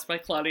impressed by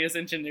Claudia's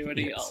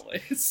ingenuity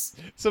always.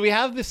 So we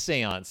have the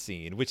seance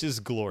scene, which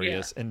is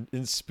glorious and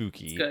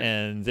spooky,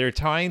 and they're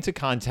trying to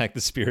contact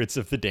the spirits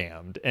of the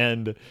damned,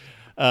 and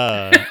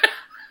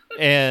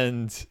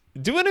and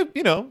doing a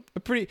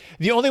pretty.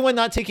 The only one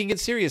not taking it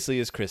seriously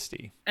is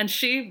Christy, and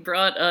she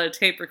brought a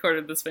tape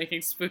recorder that's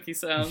making spooky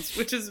sounds,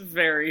 which is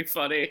very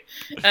funny,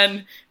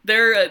 and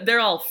they're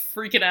all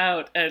freaking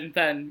out, and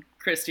then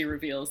Christy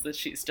reveals that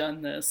she's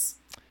done this.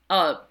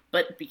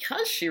 But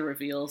because she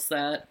reveals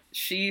that,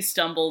 she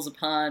stumbles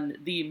upon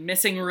the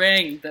missing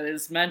ring that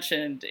is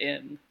mentioned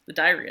in the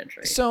diary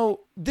entry. So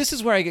this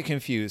is where I get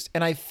confused,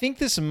 and I think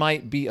this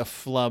might be a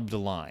flubbed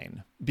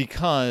line,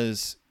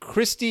 because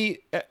Christy,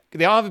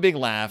 they all have a big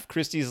laugh.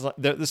 Christy's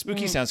the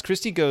spooky sounds.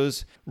 Christy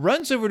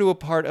runs over to a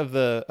part of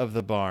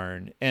the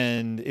barn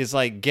and is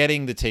like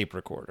getting the tape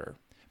recorder,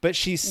 but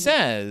she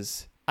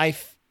says,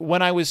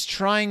 when I was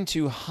trying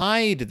to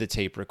hide the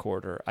tape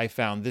recorder, I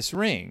found this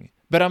ring.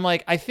 But I'm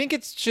like, I think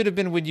it should have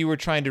been when you were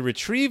trying to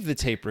retrieve the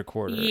tape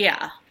recorder.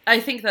 Yeah, I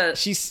think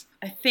that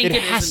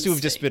it has to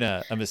have just been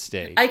a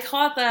mistake. I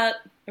caught that.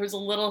 I was a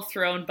little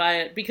thrown by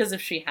it, because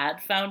if she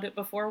had found it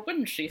before,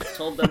 wouldn't she have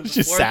told them before?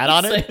 She sat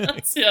on it?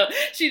 Yeah,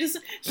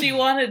 she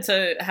wanted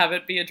to have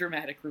it be a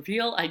dramatic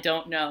reveal. I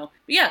don't know.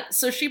 But yeah,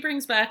 so she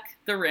brings back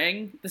the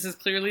ring. This is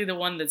clearly the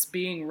one that's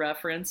being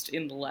referenced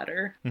in the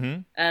letter.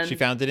 Mm-hmm. And she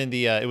found it in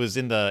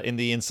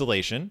the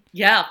insulation.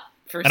 Yeah.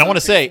 And I want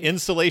to say,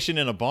 insulation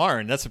in a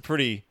barn, it's a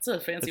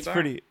fancy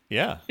barn.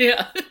 Yeah.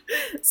 Yeah.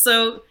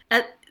 So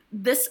at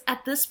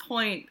this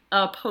point,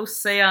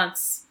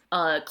 post-seance,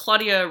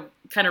 Claudia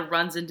kind of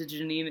runs into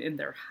Janine in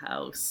their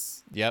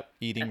house. Yep,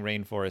 eating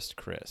Rainforest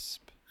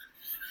Crisp.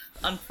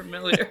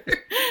 Unfamiliar.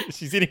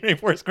 She's eating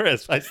Rainforest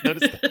Crisp. I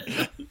noticed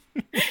that.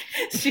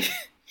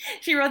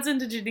 She runs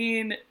into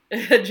Janine.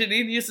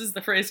 Janine uses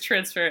the phrase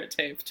transparent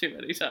tape too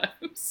many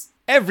times.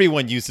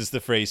 Everyone uses the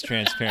phrase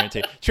transparent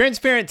tape.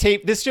 Transparent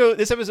tape. This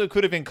episode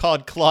could have been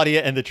called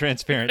Claudia and the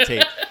Transparent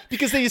Tape,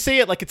 because they say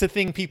it like it's a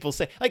thing people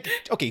say. Like,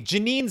 okay,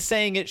 Janine's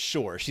saying it,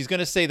 sure. She's going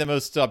to say the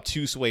most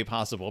obtuse way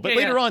possible. But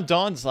later on,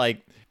 Dawn's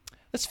like,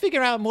 let's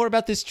figure out more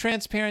about this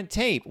transparent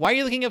tape. Why are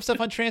you looking up stuff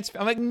on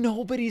transparent? I'm like,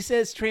 nobody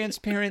says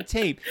transparent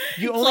tape.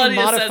 You only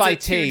modify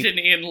tape. To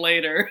Janine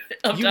later.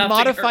 You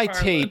modify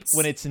tape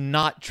when it's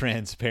not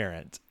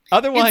transparent.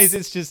 Otherwise,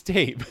 it's just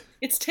tape.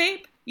 It's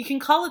tape. You can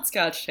call it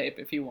Scotch tape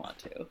if you want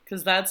to,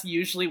 because that's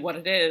usually what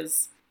it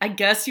is. I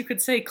guess you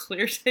could say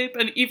clear tape,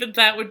 and even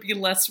that would be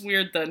less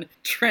weird than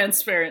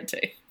transparent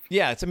tape.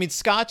 Yeah,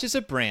 Scotch is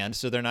a brand,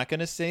 so they're not going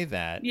to say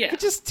that. Yeah.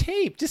 But just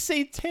tape. Just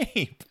say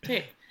tape.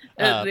 Tape.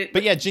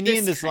 But yeah,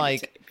 Janine is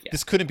like, tape,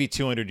 this couldn't be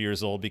 200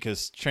 years old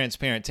because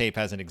transparent tape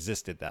hasn't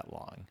existed that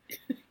long.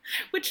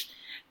 Which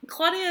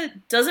Claudia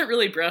doesn't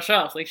really brush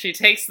off. Like, she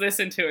takes this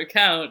into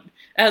account,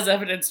 as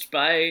evidenced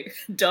by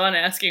Dawn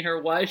asking her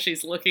why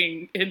she's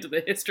looking into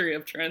the history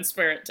of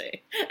transparent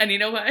tape. And you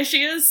know why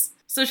she is?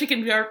 So she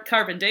can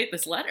carbon date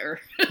this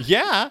letter.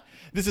 Yeah.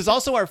 This is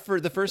also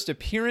the first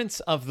appearance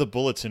of the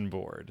bulletin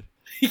board.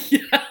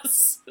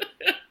 Yes.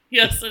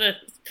 Yes, it is.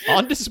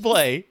 on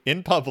display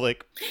in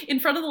public. In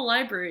front of the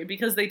library,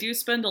 because they do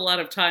spend a lot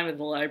of time in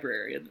the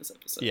library in this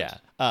episode. Yeah.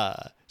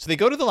 So they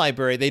go to the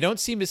library. They don't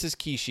see Mrs.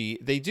 Kishi.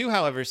 They do,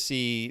 however,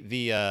 see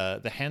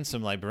the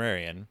handsome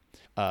librarian.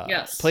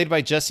 Yes. Played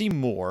by Jesse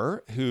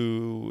Moore,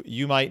 who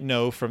you might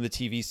know from the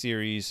TV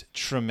series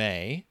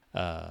Treme.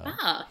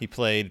 He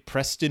played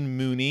Preston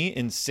Mooney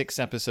in 6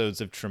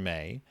 episodes of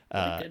Treme. What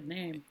a good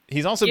name.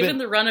 He's also Given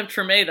the run of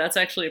Treme, that's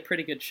actually a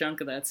pretty good chunk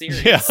of that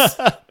series. Yeah.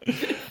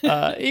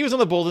 He was on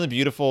The Bold and the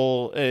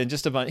Beautiful, and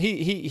just a bunch.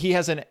 He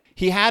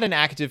had an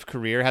active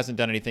career. Hasn't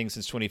done anything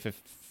since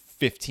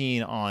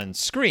 2015 on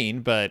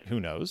screen, but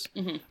who knows?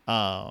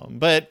 Mm-hmm.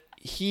 But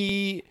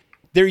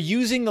they're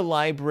using the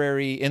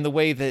library in the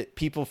way that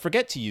people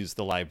forget to use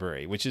the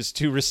library, which is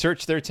to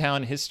research their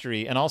town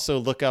history and also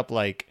look up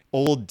like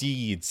old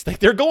deeds. Like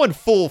they're going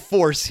full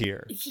force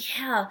here.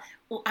 Yeah.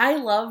 Well, I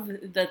love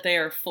that they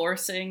are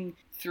forcing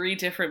 3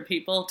 different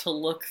people to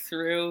look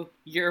through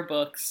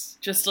yearbooks,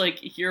 just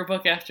like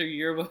yearbook after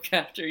yearbook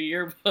after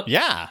yearbook.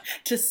 Yeah.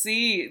 To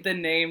see the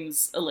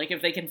names, like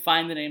if they can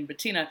find the name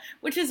Bettina,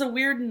 which is a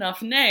weird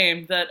enough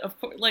name that, of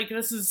course, like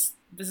this is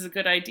a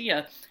good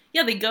idea.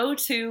 Yeah, they go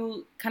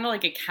to kind of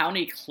like a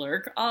county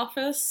clerk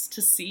office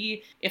to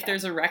see if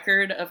there's a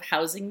record of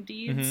housing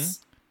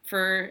deeds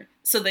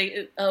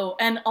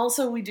and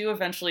also we do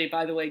eventually,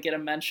 by the way, get a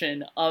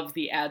mention of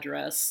the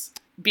address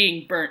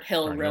being Burnt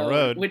Hill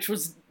Road, which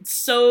was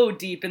so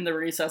deep in the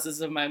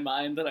recesses of my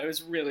mind that I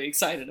was really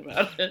excited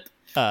about it.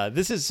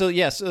 So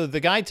the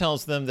guy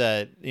tells them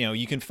that,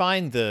 you can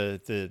find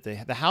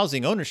the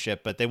housing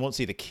ownership, but they won't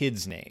see the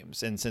kids'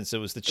 names. And since it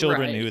was the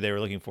children who they were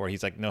looking for,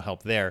 he's like, no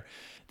help there.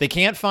 They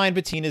can't find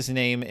Bettina's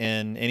name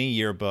in any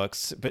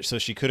yearbooks, but so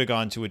she could have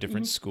gone to a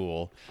different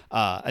school.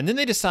 And then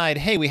they decide,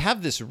 hey, we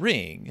have this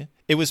ring.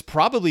 It was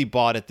probably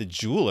bought at the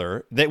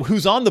jeweler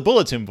who's on the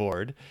bulletin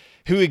board,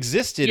 who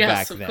existed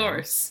back then. Yes, of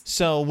course.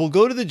 So we'll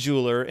go to the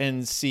jeweler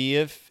and see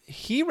if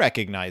he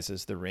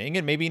recognizes the ring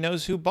and maybe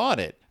knows who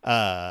bought it.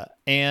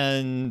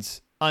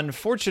 And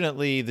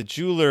unfortunately, the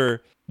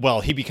jeweler,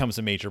 he becomes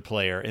a major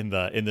player in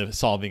the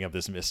solving of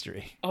this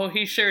mystery. Oh,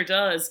 he sure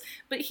does.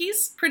 But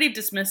he's pretty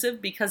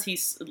dismissive because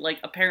he's like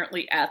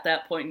apparently at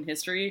that point in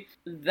history,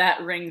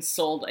 that ring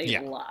sold a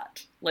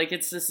lot. Like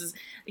he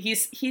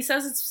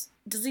says it's.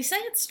 Does he say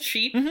it's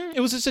cheap? Mm-hmm.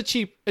 It was just a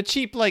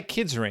cheap like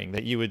kids ring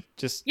that you would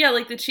just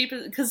like the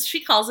cheapest, because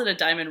she calls it a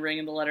diamond ring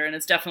in the letter, and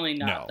it's definitely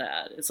not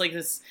that. It's like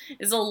this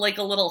is like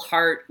a little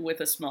heart with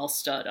a small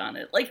stud on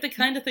it, like the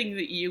kind of thing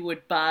that you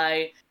would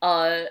buy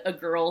a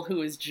girl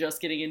who is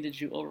just getting into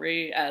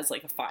jewelry as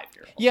like a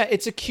 5-year-old. Yeah,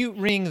 it's a cute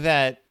ring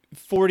that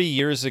 40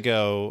 years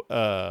ago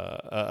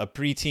a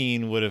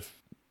preteen would have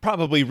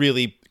probably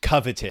really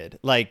coveted.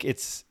 Like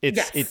it's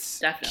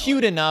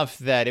cute enough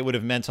that it would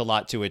have meant a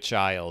lot to a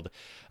child.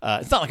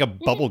 It's not like a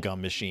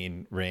bubblegum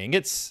machine ring.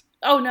 It's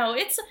enough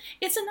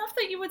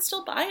that you would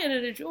still buy it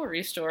at a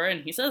jewelry store.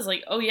 And he says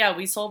like, oh yeah,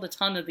 we sold a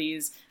ton of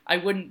these. I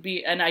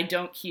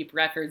don't keep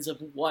records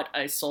of what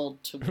I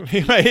sold to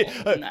people. Right.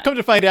 Come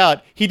to find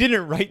out, he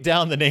didn't write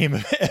down the name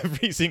of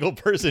every single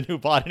person who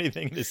bought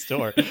anything in his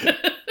store.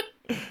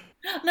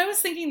 And I was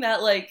thinking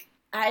that like,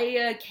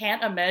 I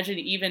can't imagine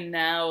even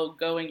now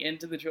going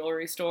into the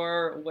jewelry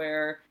store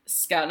where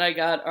Scott and I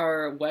got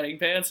our wedding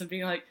bands and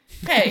being like,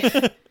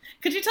 hey,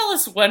 could you tell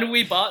us when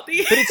we bought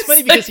these? But it's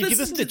funny because if you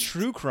listen to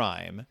True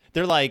Crime,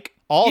 they're like,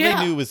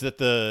 they knew was that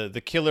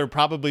the killer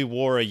probably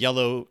wore a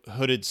yellow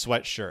hooded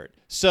sweatshirt.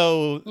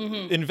 So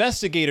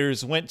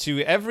investigators went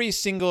to every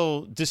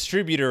single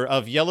distributor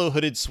of yellow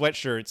hooded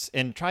sweatshirts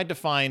and tried to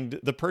find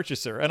the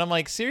purchaser. And I'm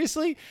like,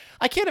 seriously?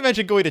 I can't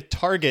imagine going to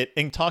Target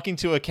and talking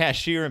to a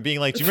cashier and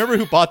being like, do you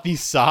remember who bought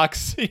these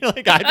socks? You're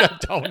like, I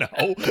don't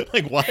know.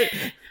 Like, what?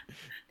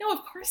 No,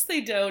 of course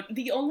they don't.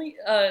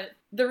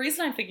 The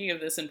reason I'm thinking of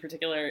this in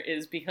particular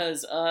is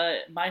because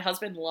my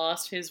husband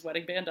lost his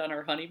wedding band on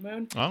our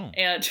honeymoon,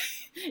 and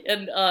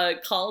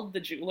called the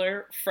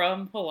jeweler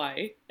from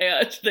Hawaii,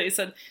 and they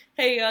said,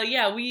 "Hey,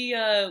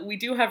 we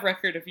do have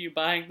record of you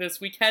buying this.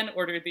 We can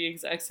order the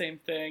exact same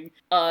thing,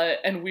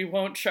 and we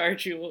won't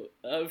charge you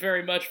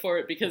very much for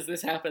it because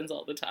this happens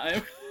all the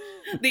time."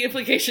 The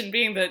implication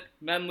being that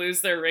men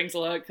lose their rings a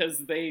lot because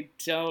they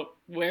don't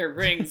wear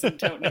rings and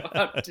don't know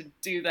how to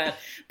do that.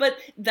 But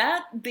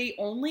that they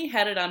only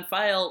had it on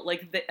file,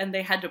 and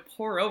they had to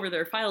pore over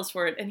their files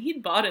for it. And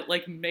he'd bought it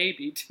like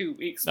maybe 2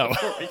 weeks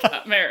before we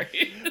got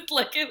married.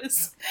 Like it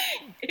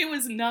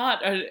was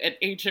not an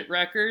ancient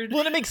record.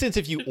 Well, it makes sense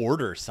if you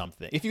order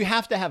something. If you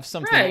have to have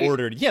something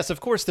ordered, yes, of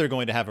course they're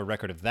going to have a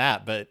record of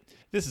that. But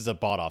this is a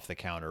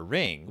bought-off-the-counter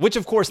ring, which,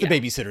 of course, the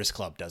Babysitters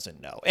Club doesn't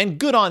know. And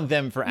good on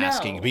them for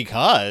asking,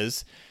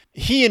 because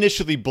he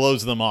initially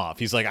blows them off.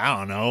 He's like, I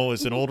don't know,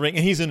 it's an old ring.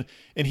 And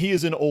he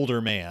is an older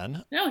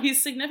man. No,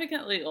 he's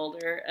significantly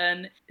older.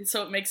 And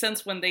so it makes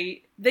sense when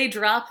they they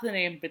drop the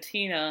name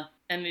Bettina,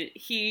 and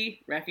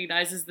he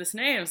recognizes this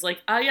name. It's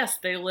like, ah, yes,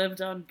 they lived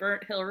on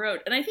Burnt Hill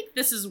Road. And I think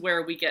this is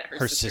where we get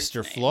her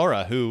sister name.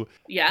 Flora, who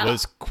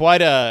was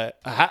quite a...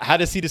 How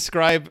does he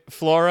describe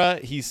Flora?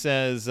 He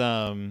says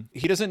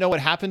he doesn't know what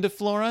happened to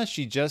Flora.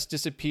 She just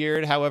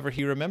disappeared. However,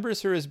 he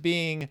remembers her as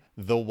being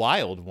the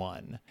wild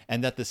one,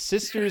 and that the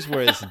sisters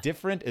were as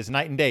different as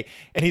night and day.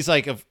 And he's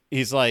like,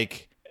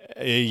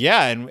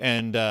 yeah,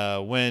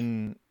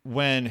 and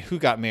when who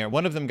got married?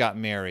 One of them got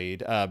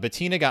married.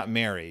 Bettina got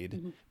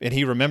married, and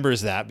he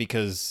remembers that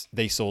because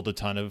they sold a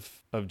ton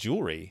of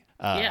jewelry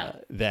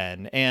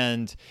then.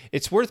 And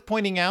it's worth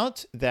pointing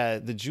out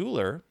that the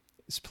jeweler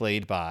is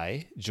played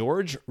by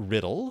George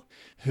Riddle,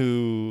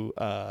 who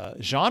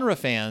genre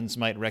fans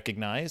might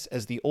recognize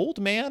as the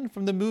old man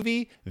from the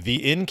movie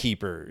The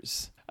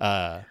Innkeepers.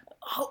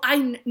 Oh,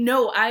 I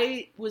know.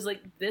 I was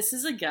like, this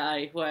is a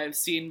guy who I've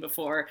seen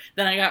before.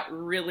 Then I got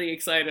really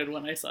excited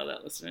when I saw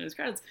that listed in his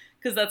credits,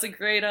 because that's a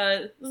great,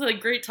 this is a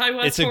great Ty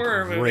West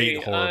horror movie. It's a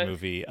great horror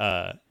movie.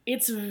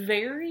 It's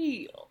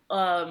very,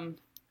 I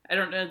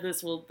don't know,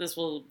 this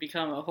will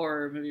become a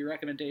horror movie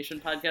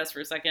recommendation podcast for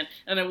a second,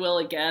 and it will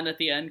again at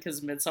the end,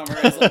 because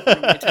Midsommar is like one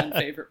of my 10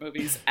 favorite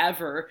movies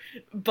ever.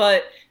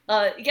 But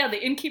yeah,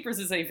 The Innkeepers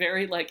is a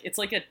very, like, it's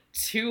like a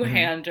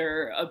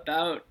two-hander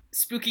about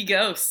spooky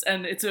ghosts,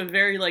 and it's a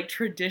very, like,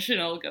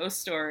 traditional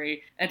ghost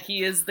story, and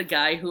he is the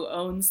guy who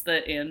owns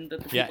the inn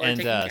that the people are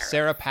taking care of.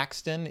 Sarah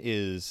Paxton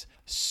is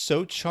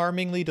so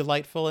charmingly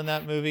delightful in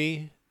that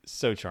movie.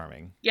 So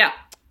charming. Yeah.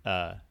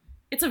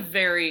 It's a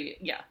very,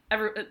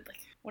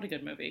 what a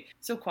good movie.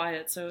 So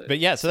quiet. So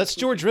that's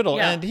George Riddle,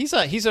 and he's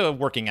a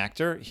working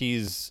actor.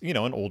 He's, an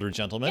older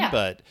gentleman,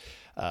 but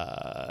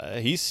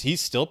he's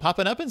still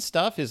popping up and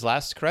stuff. His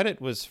last credit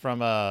was from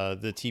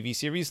the TV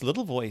series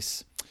Little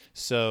Voice.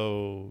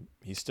 So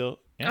he's still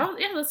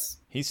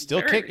he's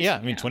still kicking. Yeah,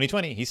 I mean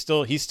 2020. He's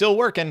still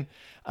working.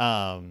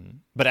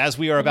 But as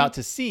we are about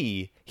to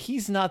see,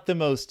 he's not the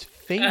most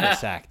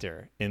famous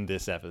actor in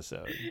this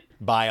episode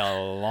by a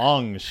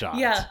long shot.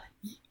 Yeah.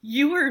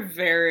 You were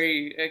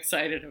very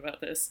excited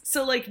about this.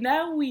 So, like,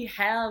 now we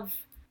have,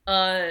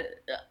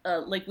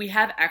 we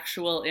have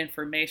actual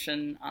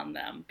information on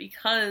them,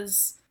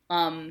 because,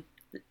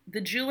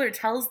 the jeweler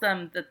tells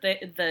them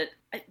that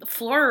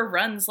Flora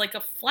runs, like,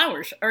 a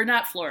flower shop, or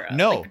not Flora.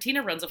 No. Like,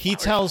 Bettina runs a flower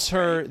shop. He tells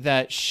her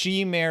that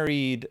she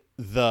married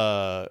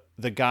the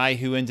guy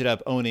who ended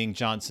up owning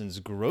Johnson's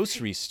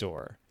grocery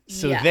store.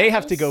 So they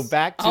have to go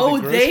back to the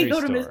grocery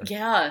store.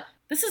 Yeah.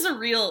 This is a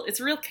real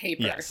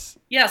caper. Yes.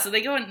 Yeah, so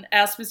they go and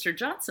ask Mr.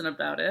 Johnson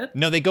about it.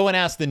 No, they go and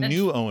ask the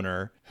new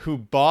owner who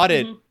bought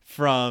it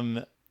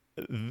from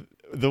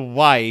the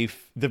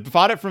wife. They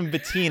bought it from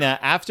Bettina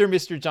after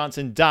Mr.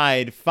 Johnson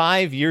died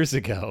 5 years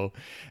ago.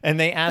 And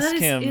they ask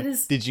him,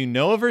 did you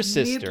know of her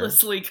sister?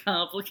 Needlessly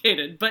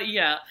complicated, but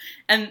yeah.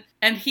 And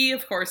he,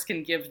 of course,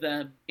 can give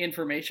them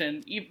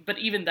information, but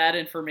even that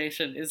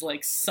information is,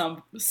 like,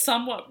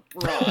 somewhat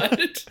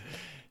broad.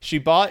 She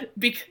bought...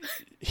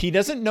 He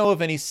doesn't know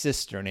of any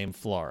sister named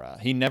Flora.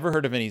 He never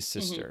heard of any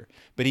sister.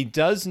 But he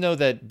does know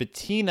that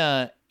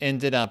Bettina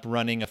ended up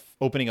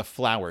opening a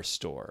flower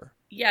store.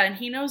 Yeah, and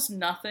he knows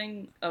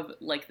nothing of,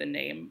 like, the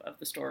name of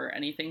the store or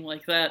anything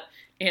like that.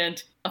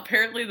 And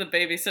apparently the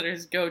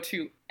babysitters go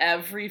to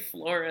every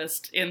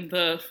florist in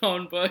the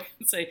phone book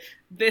and say,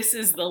 this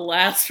is the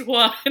last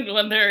one,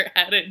 when they're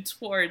headed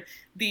toward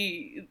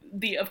the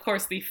of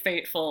course, the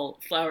fateful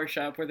flower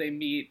shop where they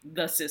meet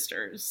the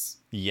sisters.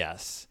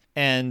 Yes.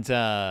 And,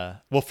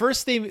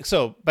 first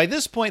so by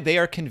this point, they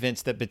are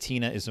convinced that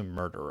Bettina is a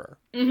murderer.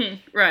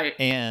 Mm-hmm, right.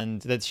 And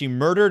that she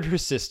murdered her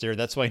sister.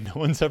 That's why no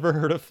one's ever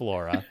heard of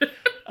Flora.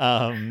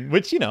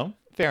 Which,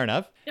 fair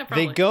enough. Yeah,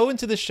 probably. They go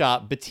into the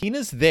shop.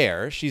 Bettina's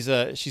there. She's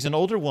an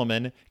older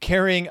woman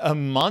carrying a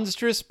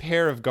monstrous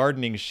pair of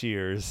gardening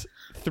shears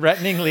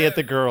threateningly at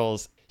the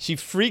girls. She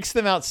freaks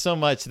them out so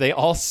much, they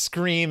all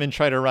scream and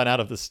try to run out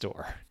of the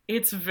store.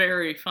 It's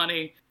very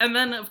funny. And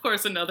then, of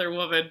course, another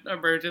woman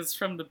emerges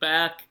from the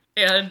back.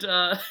 And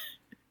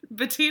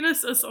Bettina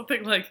says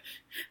something like,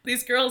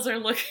 these girls are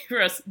looking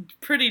for us.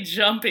 Pretty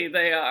jumpy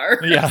they are.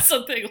 Yeah.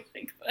 Something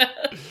like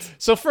that.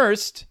 So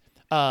first,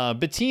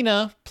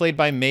 Bettina, played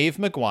by Maeve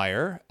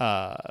McGuire.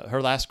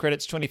 Her last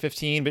credit's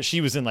 2015, but she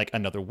was in, like,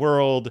 Another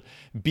World,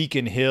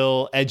 Beacon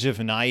Hill, Edge of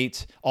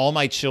Night, All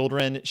My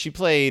Children. She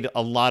played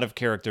a lot of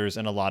characters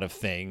and a lot of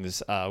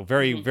things.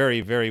 Very,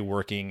 very, very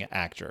working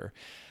actor.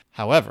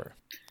 However,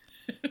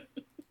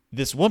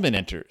 this woman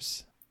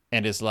enters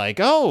and is like,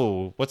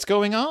 oh, what's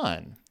going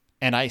on?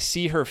 And I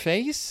see her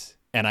face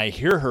and I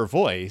hear her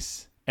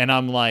voice and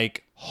I'm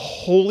like,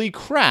 holy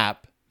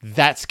crap,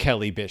 that's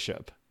Kelly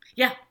Bishop.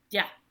 Yeah,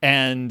 yeah.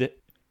 And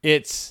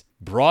it's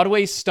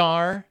Broadway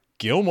star,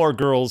 Gilmore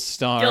Girls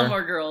star.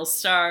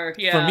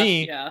 Yeah. For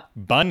me, yeah.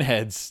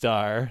 Bunhead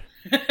star.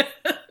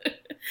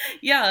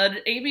 Yeah, an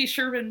Amy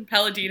Sherman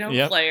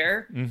Palladino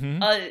player.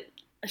 Mm-hmm.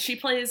 She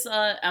plays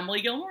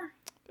Emily Gilmore.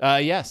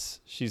 Yes,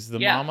 she's the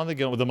mom on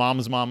the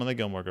mom's mom on the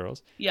Gilmore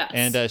Girls. Yes,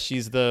 and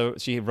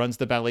she runs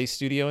the ballet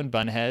studio in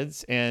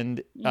Bunheads,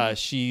 and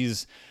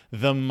she's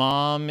the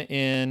mom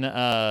in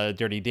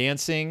Dirty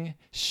Dancing.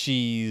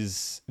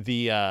 She's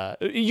the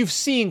you've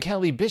seen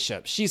Kelly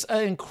Bishop. She's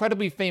an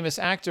incredibly famous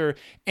actor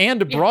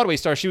and a Broadway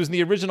star. She was in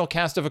the original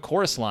cast of A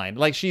Chorus Line.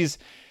 Like, she's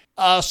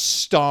a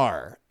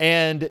star,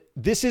 and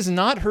this is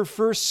not her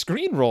first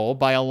screen role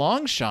by a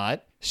long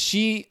shot.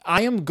 I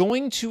am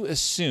going to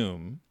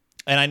assume,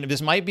 and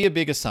this might be a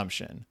big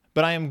assumption,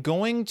 but I am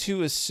going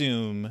to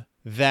assume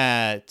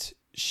that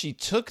she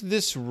took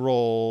this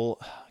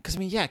role because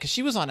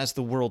she was on As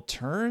the World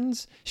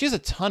Turns. She has a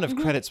ton of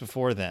credits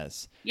before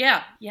this.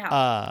 Yeah.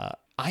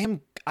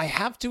 I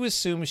have to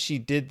assume she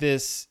did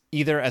this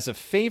either as a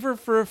favor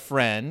for a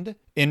friend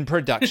in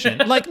production.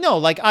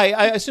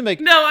 I assume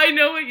No, I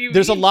know what you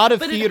there's mean. a lot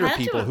of theater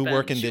people who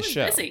work in this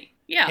show. Busy.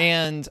 Yeah.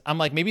 And I'm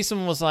like, maybe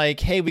someone was like,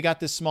 hey, we got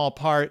this small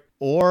part,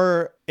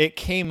 or it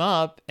came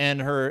up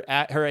and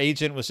her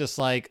agent was just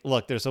like,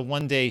 look, there's a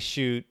 1-day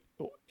shoot.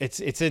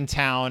 It's in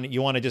town.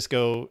 You want to just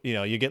go,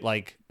 you get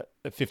like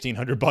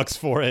 $1,500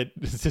 for it.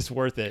 Is this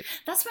worth it?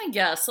 That's my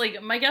guess.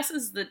 Like, my guess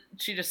is that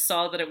she just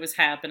saw that it was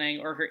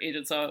happening, or her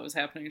agent saw it was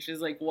happening.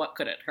 She's like, what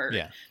could it hurt?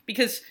 Yeah.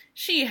 Because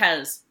she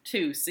has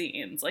 2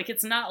 scenes. Like,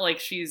 it's not like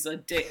she is a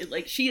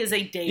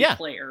day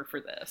player for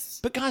this.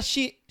 But gosh,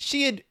 she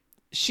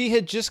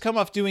had just come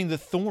off doing The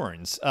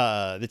Thorns,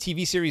 the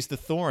TV series The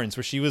Thorns,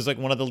 where she was like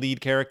one of the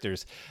lead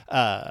characters.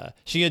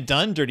 She had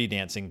done Dirty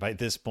Dancing by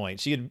this point.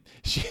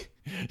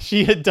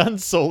 She had done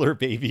Solar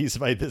Babies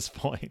by this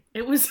point.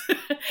 It was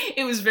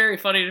very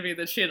funny to me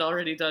that she had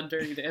already done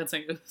Dirty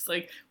Dancing. It was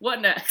like,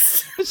 what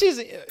next? She's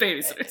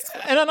Babysitters.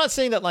 And I'm not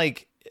saying that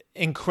like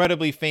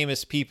incredibly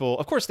famous people,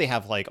 of course they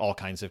have like all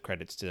kinds of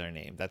credits to their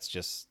name. That's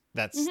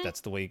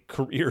the way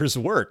careers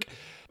work.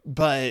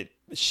 But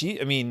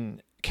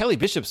Kelly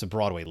Bishop's a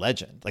Broadway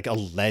legend, like a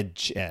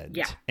legend.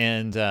 Yeah.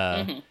 And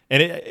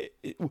it,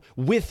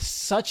 with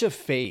such a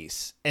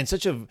face and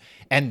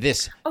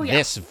this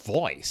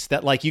voice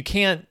that like you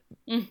can't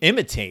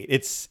imitate.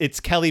 It's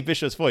Kelly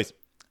Bishop's voice.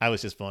 I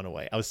was just blown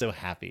away. I was so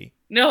happy.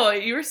 No,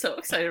 you were so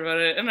excited about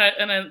it,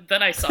 and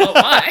then I saw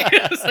why.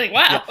 I was like,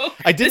 wow. Yeah.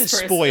 I didn't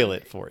spoil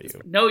it for you.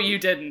 No, you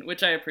didn't,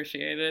 which I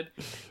appreciated.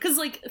 Because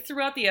like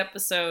throughout the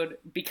episode,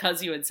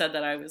 because you had said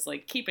that, I was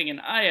like keeping an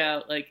eye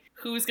out, like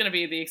who's going to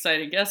be the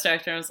exciting guest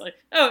actor. I was like,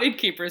 oh,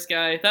 Innkeeper's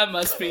guy. That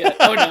must be it.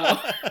 Oh no.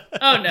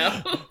 Oh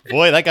no.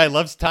 Boy, that guy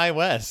loves Ty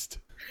West.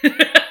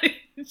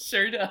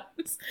 Sure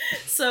does.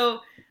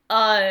 So.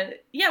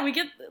 We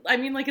get,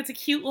 it's a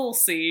cute little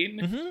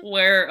scene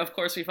where, of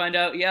course, we find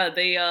out,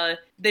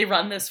 they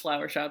run this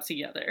flower shop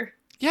together.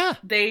 Yeah.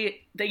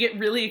 They get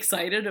really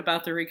excited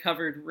about the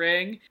recovered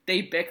ring.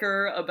 They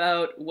bicker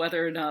about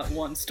whether or not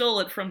one stole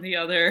it from the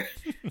other.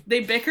 They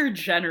bicker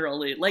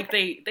generally. Like,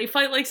 they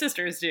fight like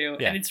sisters do,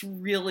 and it's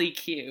really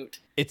cute.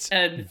 It's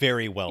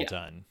very well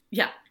done.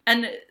 Yeah.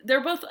 And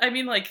they're both,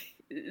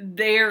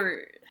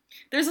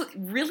 there's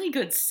really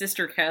good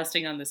sister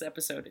casting on this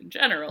episode in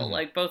general,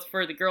 like both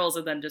for the girls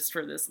and then just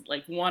for this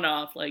like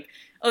one-off, like,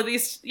 oh,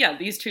 these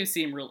 2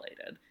 seem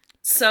related.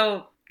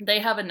 So they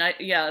have a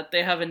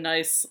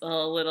nice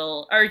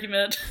little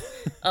argument.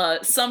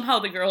 Somehow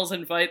the girls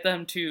invite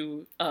them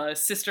to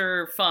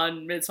sister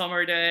fun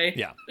Midsummer Day.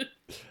 Yeah.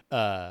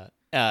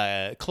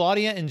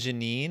 Claudia and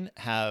Janine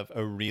have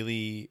a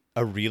really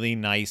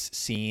nice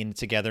scene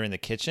together in the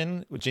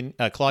kitchen.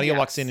 Claudia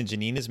walks in and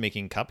Janine is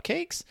making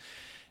cupcakes.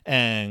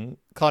 And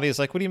Claudia's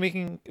like, what are you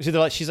making?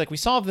 She's like, we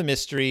solved the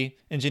mystery.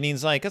 And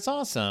Janine's like, that's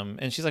awesome.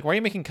 And she's like, why are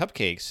you making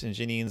cupcakes? And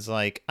Janine's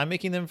like, I'm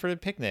making them for a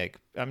picnic.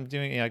 I'm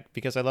doing it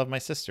because I love my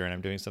sister and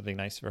I'm doing something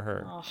nice for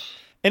her. Oh.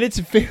 And it's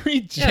very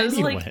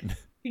genuine.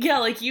 She's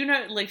like, you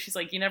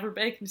never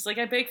bake? And she's like,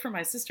 I bake for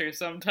my sister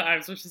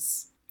sometimes, which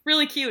is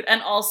really cute.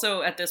 And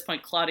also at this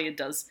point, Claudia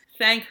does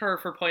thank her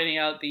for pointing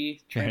out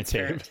the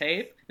transparent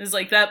tape. It's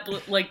like that,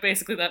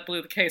 basically that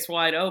blew the case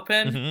wide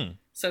open. Mm-hmm.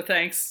 So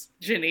thanks,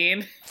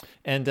 Janine.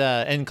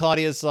 And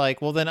Claudia's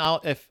like, well, then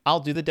I'll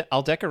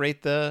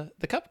decorate the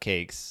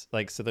cupcakes,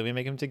 like, so that we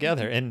make them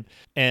together. Mm-hmm.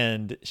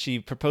 And she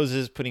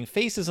proposes putting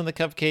faces on the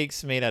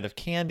cupcakes made out of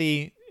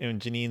candy.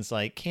 And Janine's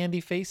like,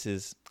 candy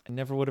faces? It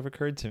never would have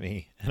occurred to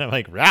me. And I'm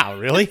like, wow,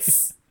 really?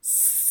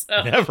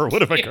 So never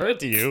would have occurred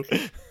to you.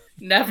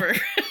 Never.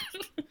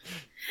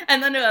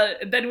 And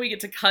then we get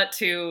to cut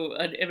to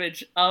an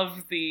image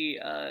of the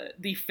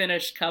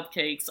finished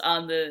cupcakes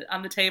on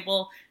the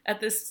table at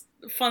this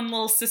fun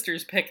little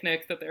sisters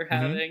picnic that they're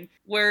having,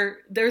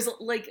 where there's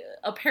like,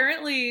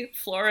 apparently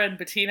Flora and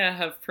Bettina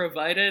have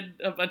provided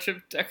a bunch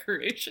of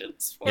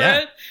decorations for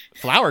it.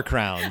 Flower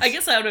crowns. I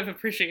guess out of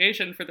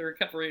appreciation for the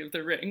recovery of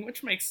the ring,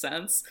 which makes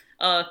sense.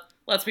 Lots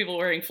of people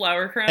wearing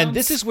flower crowns. And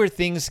this is where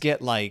things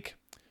get like,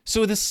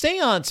 so the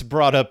seance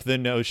brought up the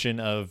notion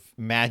of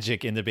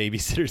magic in the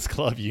Babysitter's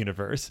Club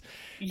universe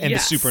and the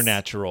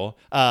supernatural.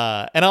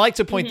 And I like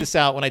to point this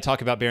out when I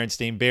talk about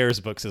Berenstain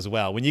Bears books as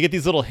well. When you get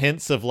these little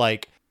hints of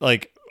like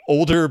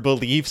older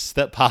beliefs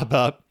that pop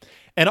up,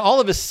 and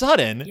all of a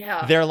sudden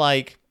they're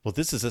like, well,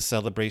 this is a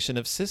celebration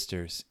of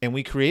sisters. And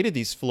we created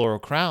these floral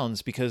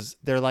crowns because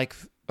they're like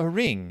a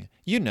ring,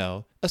 you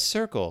know, a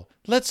circle.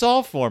 Let's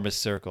all form a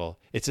circle.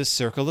 It's a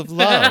circle of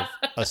love,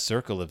 a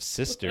circle of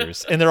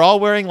sisters. And they're all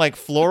wearing like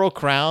floral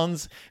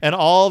crowns, and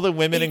all the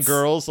women and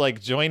girls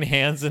like join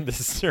hands in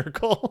this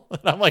circle. And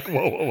I'm like,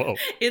 whoa, whoa, whoa.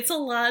 It's a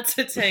lot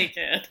to take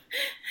in.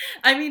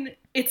 I mean,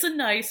 it's a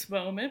nice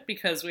moment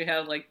because we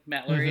have like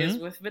Mallory is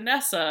with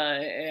Vanessa,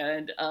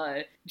 and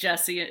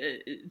Jesse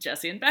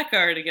and Becca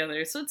are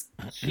together. So it's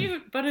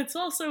cute, but it's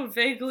also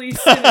vaguely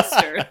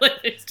sinister. Like,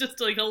 it's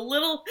just like a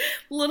little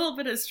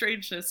bit of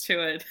strangeness to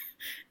it.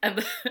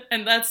 And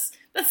that's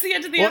the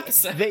end of the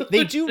episode.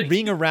 They do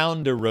ring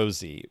around a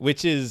Rosie,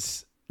 which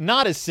is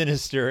not as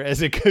sinister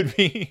as it could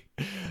be.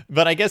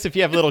 But I guess if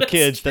you have little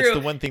kids, true. that's the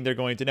one thing they're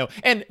going to know.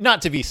 And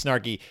not to be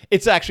snarky,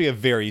 it's actually a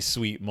very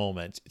sweet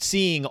moment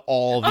seeing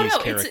all these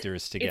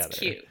characters together. It's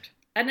cute.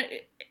 And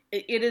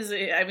it is,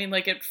 I mean,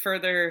 like, it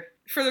further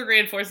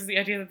reinforces the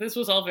idea that this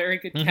was all very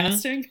good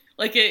casting.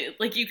 Like,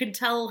 you can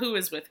tell who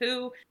is with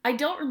who. I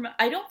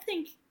don't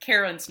think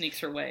Karen sneaks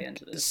her way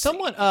into this.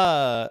 Someone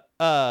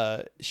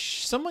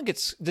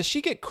gets, does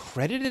she get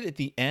credited at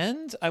the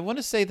end? I want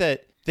to say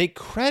that they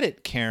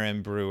credit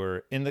Karen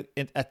Brewer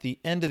at the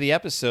end of the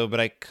episode, but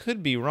I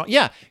could be wrong.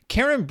 Yeah,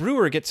 Karen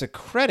Brewer gets a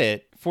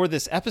credit for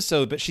this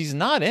episode, but she's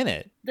not in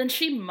it. Then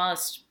she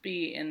must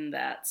be in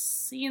that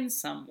scene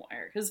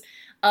somewhere, because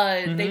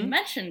they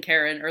mentioned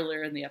Karen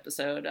earlier in the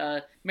episode.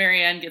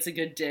 Marianne gets a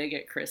good dig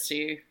at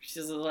Christy.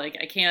 She's like,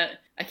 I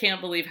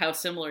can't believe how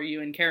similar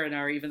you and Karen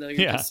are, even though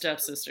you're just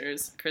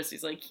stepsisters.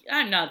 Christy's like,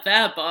 I'm not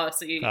that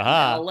bossy. And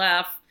I'll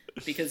laugh.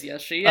 Because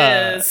yes, she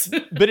is.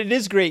 But it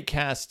is great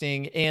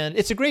casting, and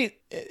it's a great,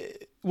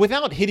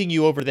 without hitting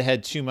you over the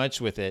head too much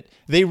with it,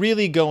 they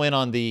really go in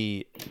on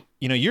the,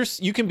 you know,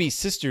 you can be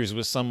sisters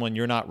with someone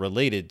you're not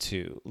related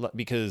to,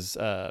 because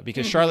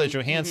Charlotte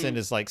Johansson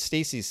is like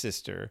Stacy's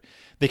sister.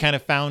 They kind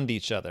of found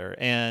each other,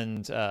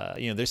 and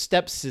they're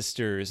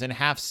stepsisters and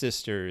half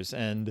sisters,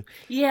 and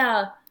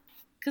yeah.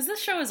 Because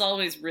this show has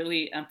always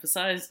really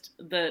emphasized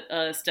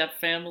that step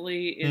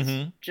family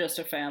is just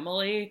a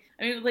family.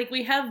 I mean, like,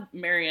 we have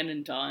Marianne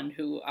and Dawn,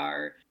 who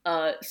are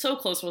so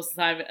close most of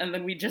the time, and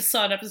then we just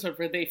saw an episode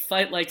where they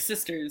fight like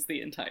sisters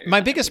the entire time. My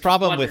biggest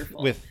problem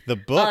with the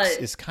books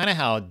is kind of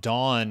how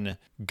Dawn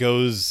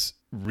goes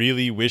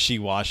really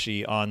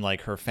wishy-washy on,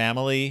 like, her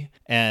family,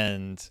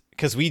 and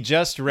because we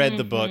just read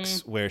the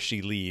books where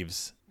she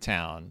leaves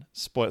town,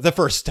 the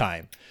first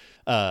time.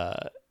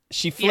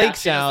 She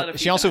flakes out.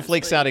 She also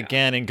flakes out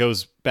again and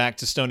goes back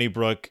to Stony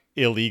Brook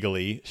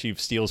illegally. She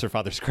steals her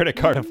father's credit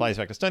card and flies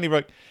back to Stony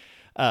Brook.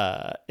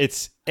 To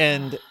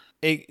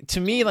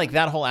me, like,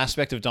 that whole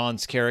aspect of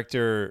Dawn's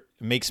character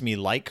makes me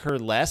like her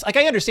less. Like,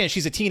 I understand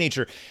she's a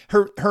teenager.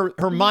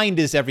 Her mind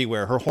is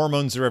everywhere. Her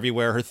hormones are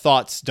everywhere. Her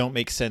thoughts don't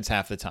make sense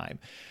half the time.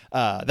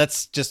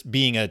 That's just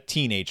being a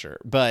teenager.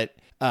 But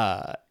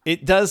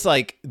it does,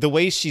 like, the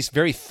way she's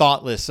very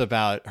thoughtless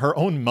about her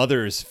own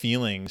mother's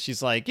feelings.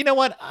 She's like, you know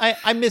what?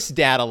 I miss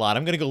Dad a lot.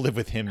 I'm going to go live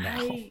with him now.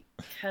 I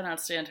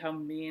cannot stand how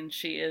mean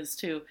she is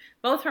to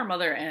both her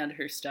mother and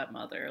her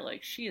stepmother.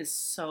 Like, she is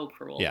so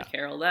cruel to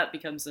Carol. That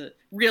becomes a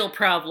real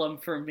problem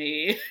for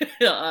me,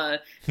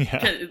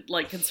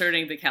 like,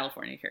 concerning the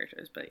California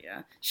characters. But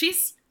yeah,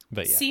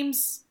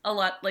 seems a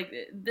lot like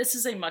this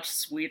is a much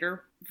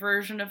sweeter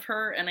version of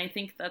her, and I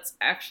think that's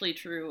actually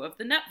true of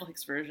the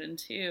Netflix version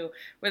too,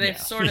 where they've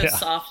sort of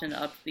softened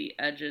up the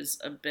edges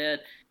a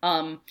bit.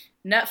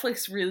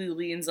 Netflix really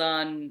leans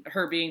on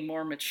her being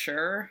more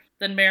mature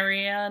than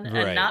Marianne,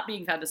 and not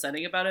being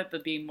condescending about it,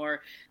 but being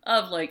more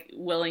of, like,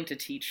 willing to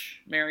teach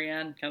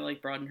Marianne, kind of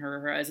like broaden her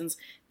horizons.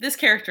 This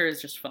character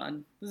is just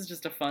fun. This is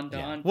just a fun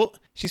Dawn. Well,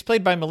 she's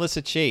played by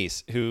Melissa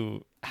Chase,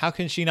 who, how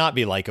can she not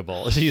be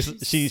likable?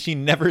 She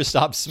never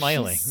stops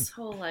smiling. She's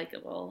so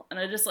likable, and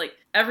I just like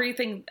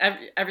everything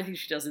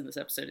she does in this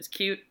episode is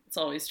cute. It's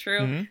always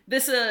true.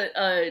 This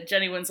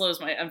Jenny Winslow is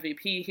my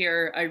MVP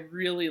here. I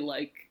really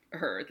like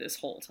her this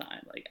whole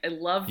time. Like, I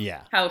love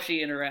how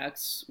she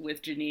interacts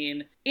with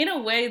Janine in a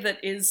way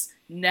that is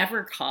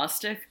never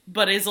caustic,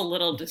 but is a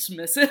little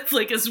dismissive.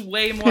 Like, is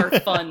way more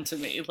fun to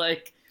me.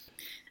 Like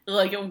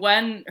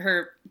when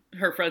her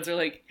friends are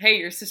like, hey,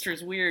 your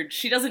sister's weird,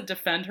 she doesn't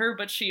defend her,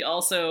 but she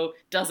also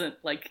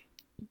doesn't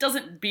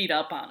beat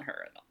up on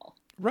her at all.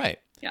 Right.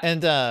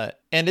 Yeah.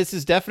 And this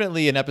is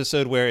definitely an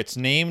episode where it's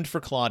named for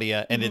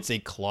Claudia, and it's a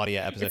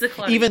Claudia episode.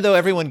 Even though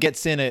everyone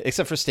gets in it,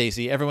 except for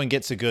Stacy, everyone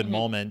gets a good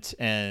moment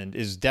and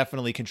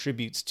definitely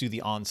contributes to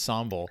the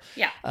ensemble.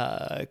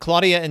 Yeah.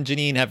 Claudia and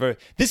Janine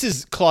this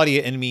is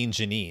Claudia and Mean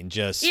Janine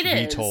just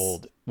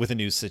retold with a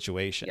new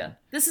situation. Yeah.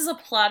 This is a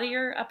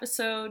plottier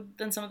episode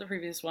than some of the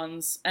previous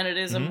ones, and it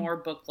is a more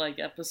book-like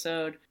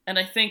episode. And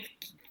I think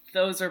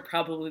those are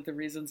probably the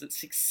reasons it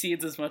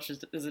succeeds as much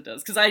as it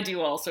does, because I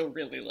do also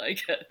really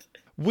like it.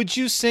 Would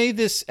you say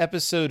this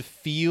episode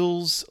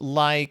feels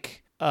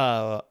like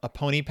a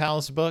Pony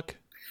Pals book?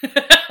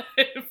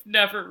 I've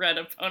never read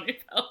a Pony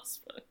Pals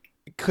book.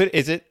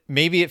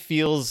 maybe it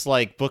feels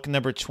like book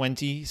number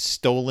 20,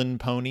 Stolen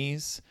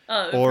Ponies?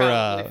 It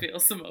probably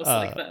feels the most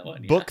like that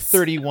one. Book yes.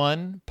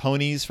 31,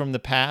 Ponies from the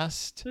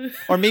Past.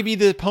 Or maybe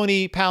the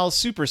Pony Pals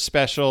Super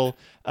Special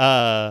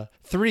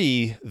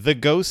 3, The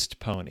Ghost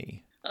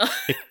Pony.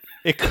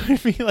 It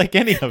could be like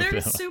any of them.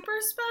 There's super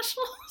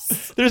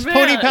specials? There's Man.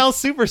 Pony Pals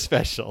Super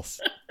Specials.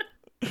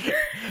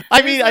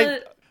 I mean,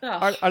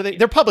 are they?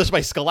 They're published by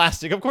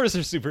Scholastic. Of course,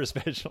 they're super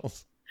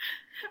specials.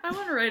 I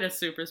want to write a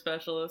super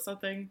special of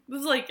something.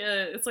 This is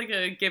it's like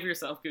a give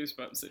yourself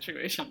goosebumps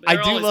situation. I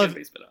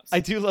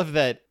do love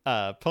that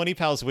Pony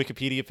Pals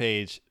Wikipedia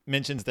page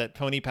mentions that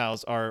Pony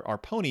Pals are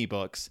pony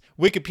books.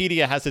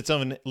 Wikipedia has its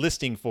own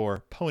listing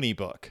for pony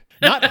book,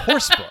 not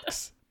horse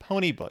books.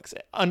 Pony books.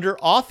 Under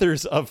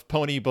authors of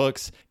pony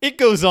books, it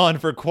goes on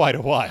for quite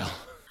a while.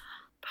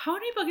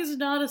 Pony book is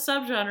not a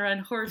subgenre,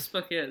 and horse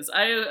book is.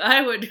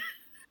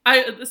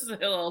 This is a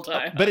hill I'll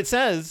die on. But it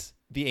says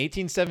the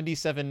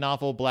 1877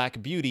 novel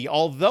Black Beauty,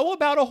 although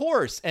about a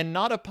horse and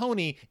not a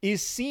pony,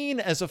 is seen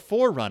as a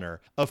forerunner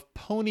of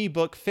pony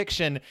book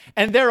fiction,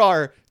 and there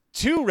are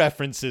 2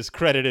 references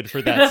credited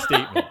for that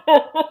statement.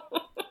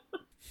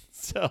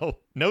 So,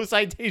 no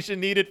citation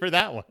needed for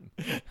that one.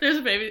 There's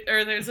a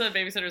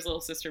Babysitter's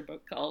Little Sister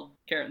book called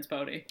Karen's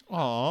Pony.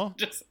 Aww.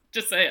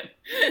 Just saying.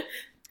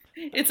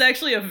 It's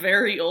actually a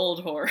very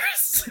old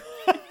horse.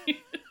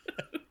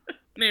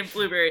 Named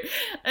Blueberry.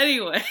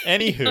 Anyway.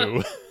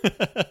 Anywho.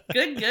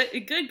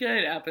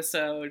 Good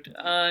episode.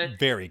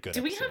 Very good.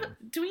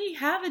 Do we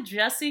have a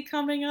Jessie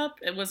coming up?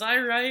 Was I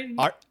right?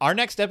 Our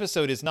next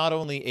episode is not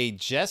only a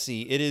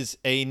Jessie, it is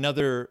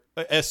another,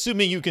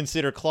 assuming you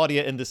consider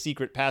Claudia and the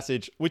Secret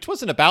Passage, which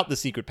wasn't about the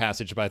Secret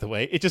Passage, by the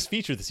way. It just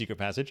featured the Secret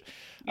Passage.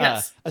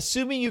 Yes.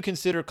 Assuming you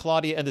consider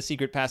Claudia and the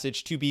Secret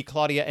Passage to be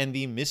Claudia and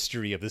the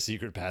Mystery of the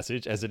Secret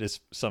Passage, as it is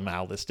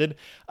somehow listed.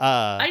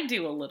 I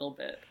do a little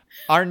bit.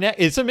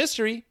 It's a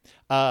mystery.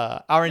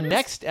 Our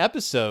next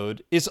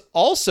episode is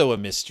also a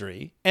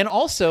mystery and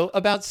also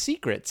about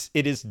secrets.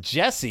 It is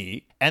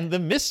Jessie and the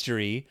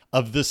Mystery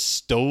of the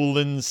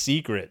Stolen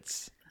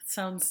Secrets. That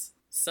sounds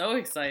so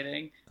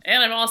exciting.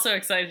 And I'm also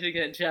excited to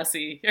get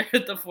Jessie here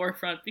at the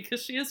forefront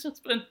because she has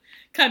just been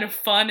kind of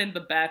fun in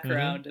the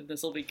background, and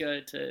this will be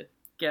good to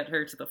get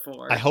her to the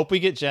fore. I hope we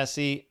get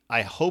Jessie.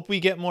 I hope we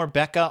get more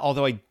Becca,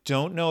 although I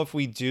don't know if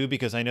we do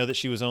because I know that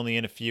she was only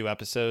in a few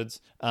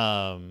episodes.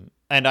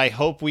 And I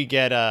hope we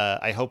get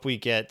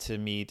to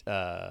meet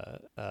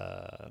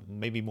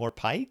maybe more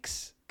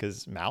Pikes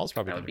because Mal's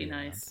probably that would be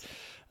nice.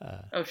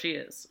 She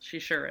is. She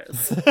sure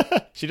is.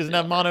 She doesn't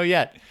have mono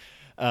yet.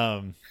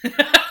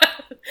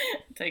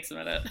 Takes a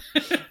minute.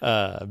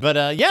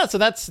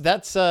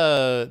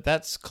 So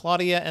that's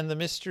Claudia and the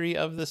Mystery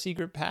of the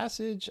Secret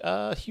Passage.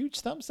 Huge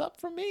thumbs up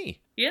from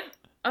me. Yeah.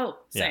 Oh,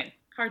 same. Yeah.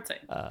 Hard same.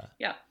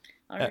 Yeah.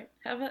 All right.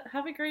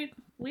 Have a great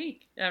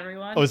week,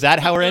 everyone. Oh, is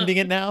that how we're ending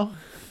it now?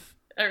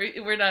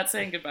 We're not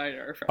saying goodbye to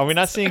our friends. Are we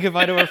not saying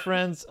goodbye to our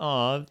friends?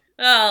 Aw.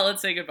 Oh,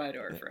 let's say goodbye to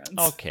our friends.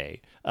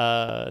 Okay.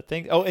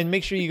 And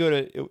make sure you go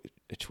to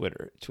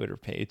Twitter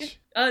page.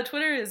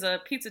 Twitter is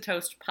Pizza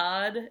Toast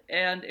Pod,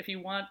 and if you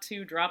want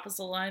to drop us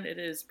a line, it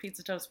is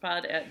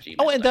pizzatoastpod@gmail.com.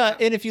 Oh,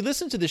 and if you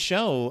listen to the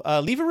show,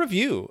 leave a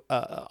review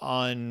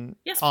on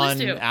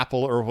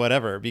Apple or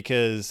whatever,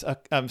 because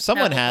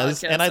someone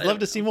has, and I'd love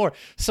to see more.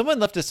 Someone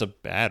left us a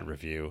bad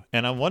review,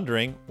 and I'm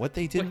wondering what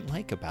they didn't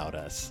like about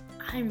us.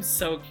 I'm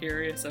so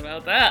curious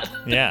about that.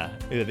 Yeah,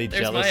 are they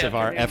jealous of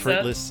our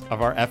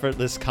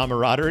effortless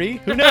camaraderie?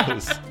 Who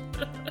knows?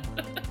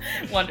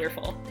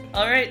 Wonderful.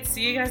 All right,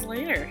 see you guys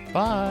later.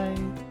 Bye.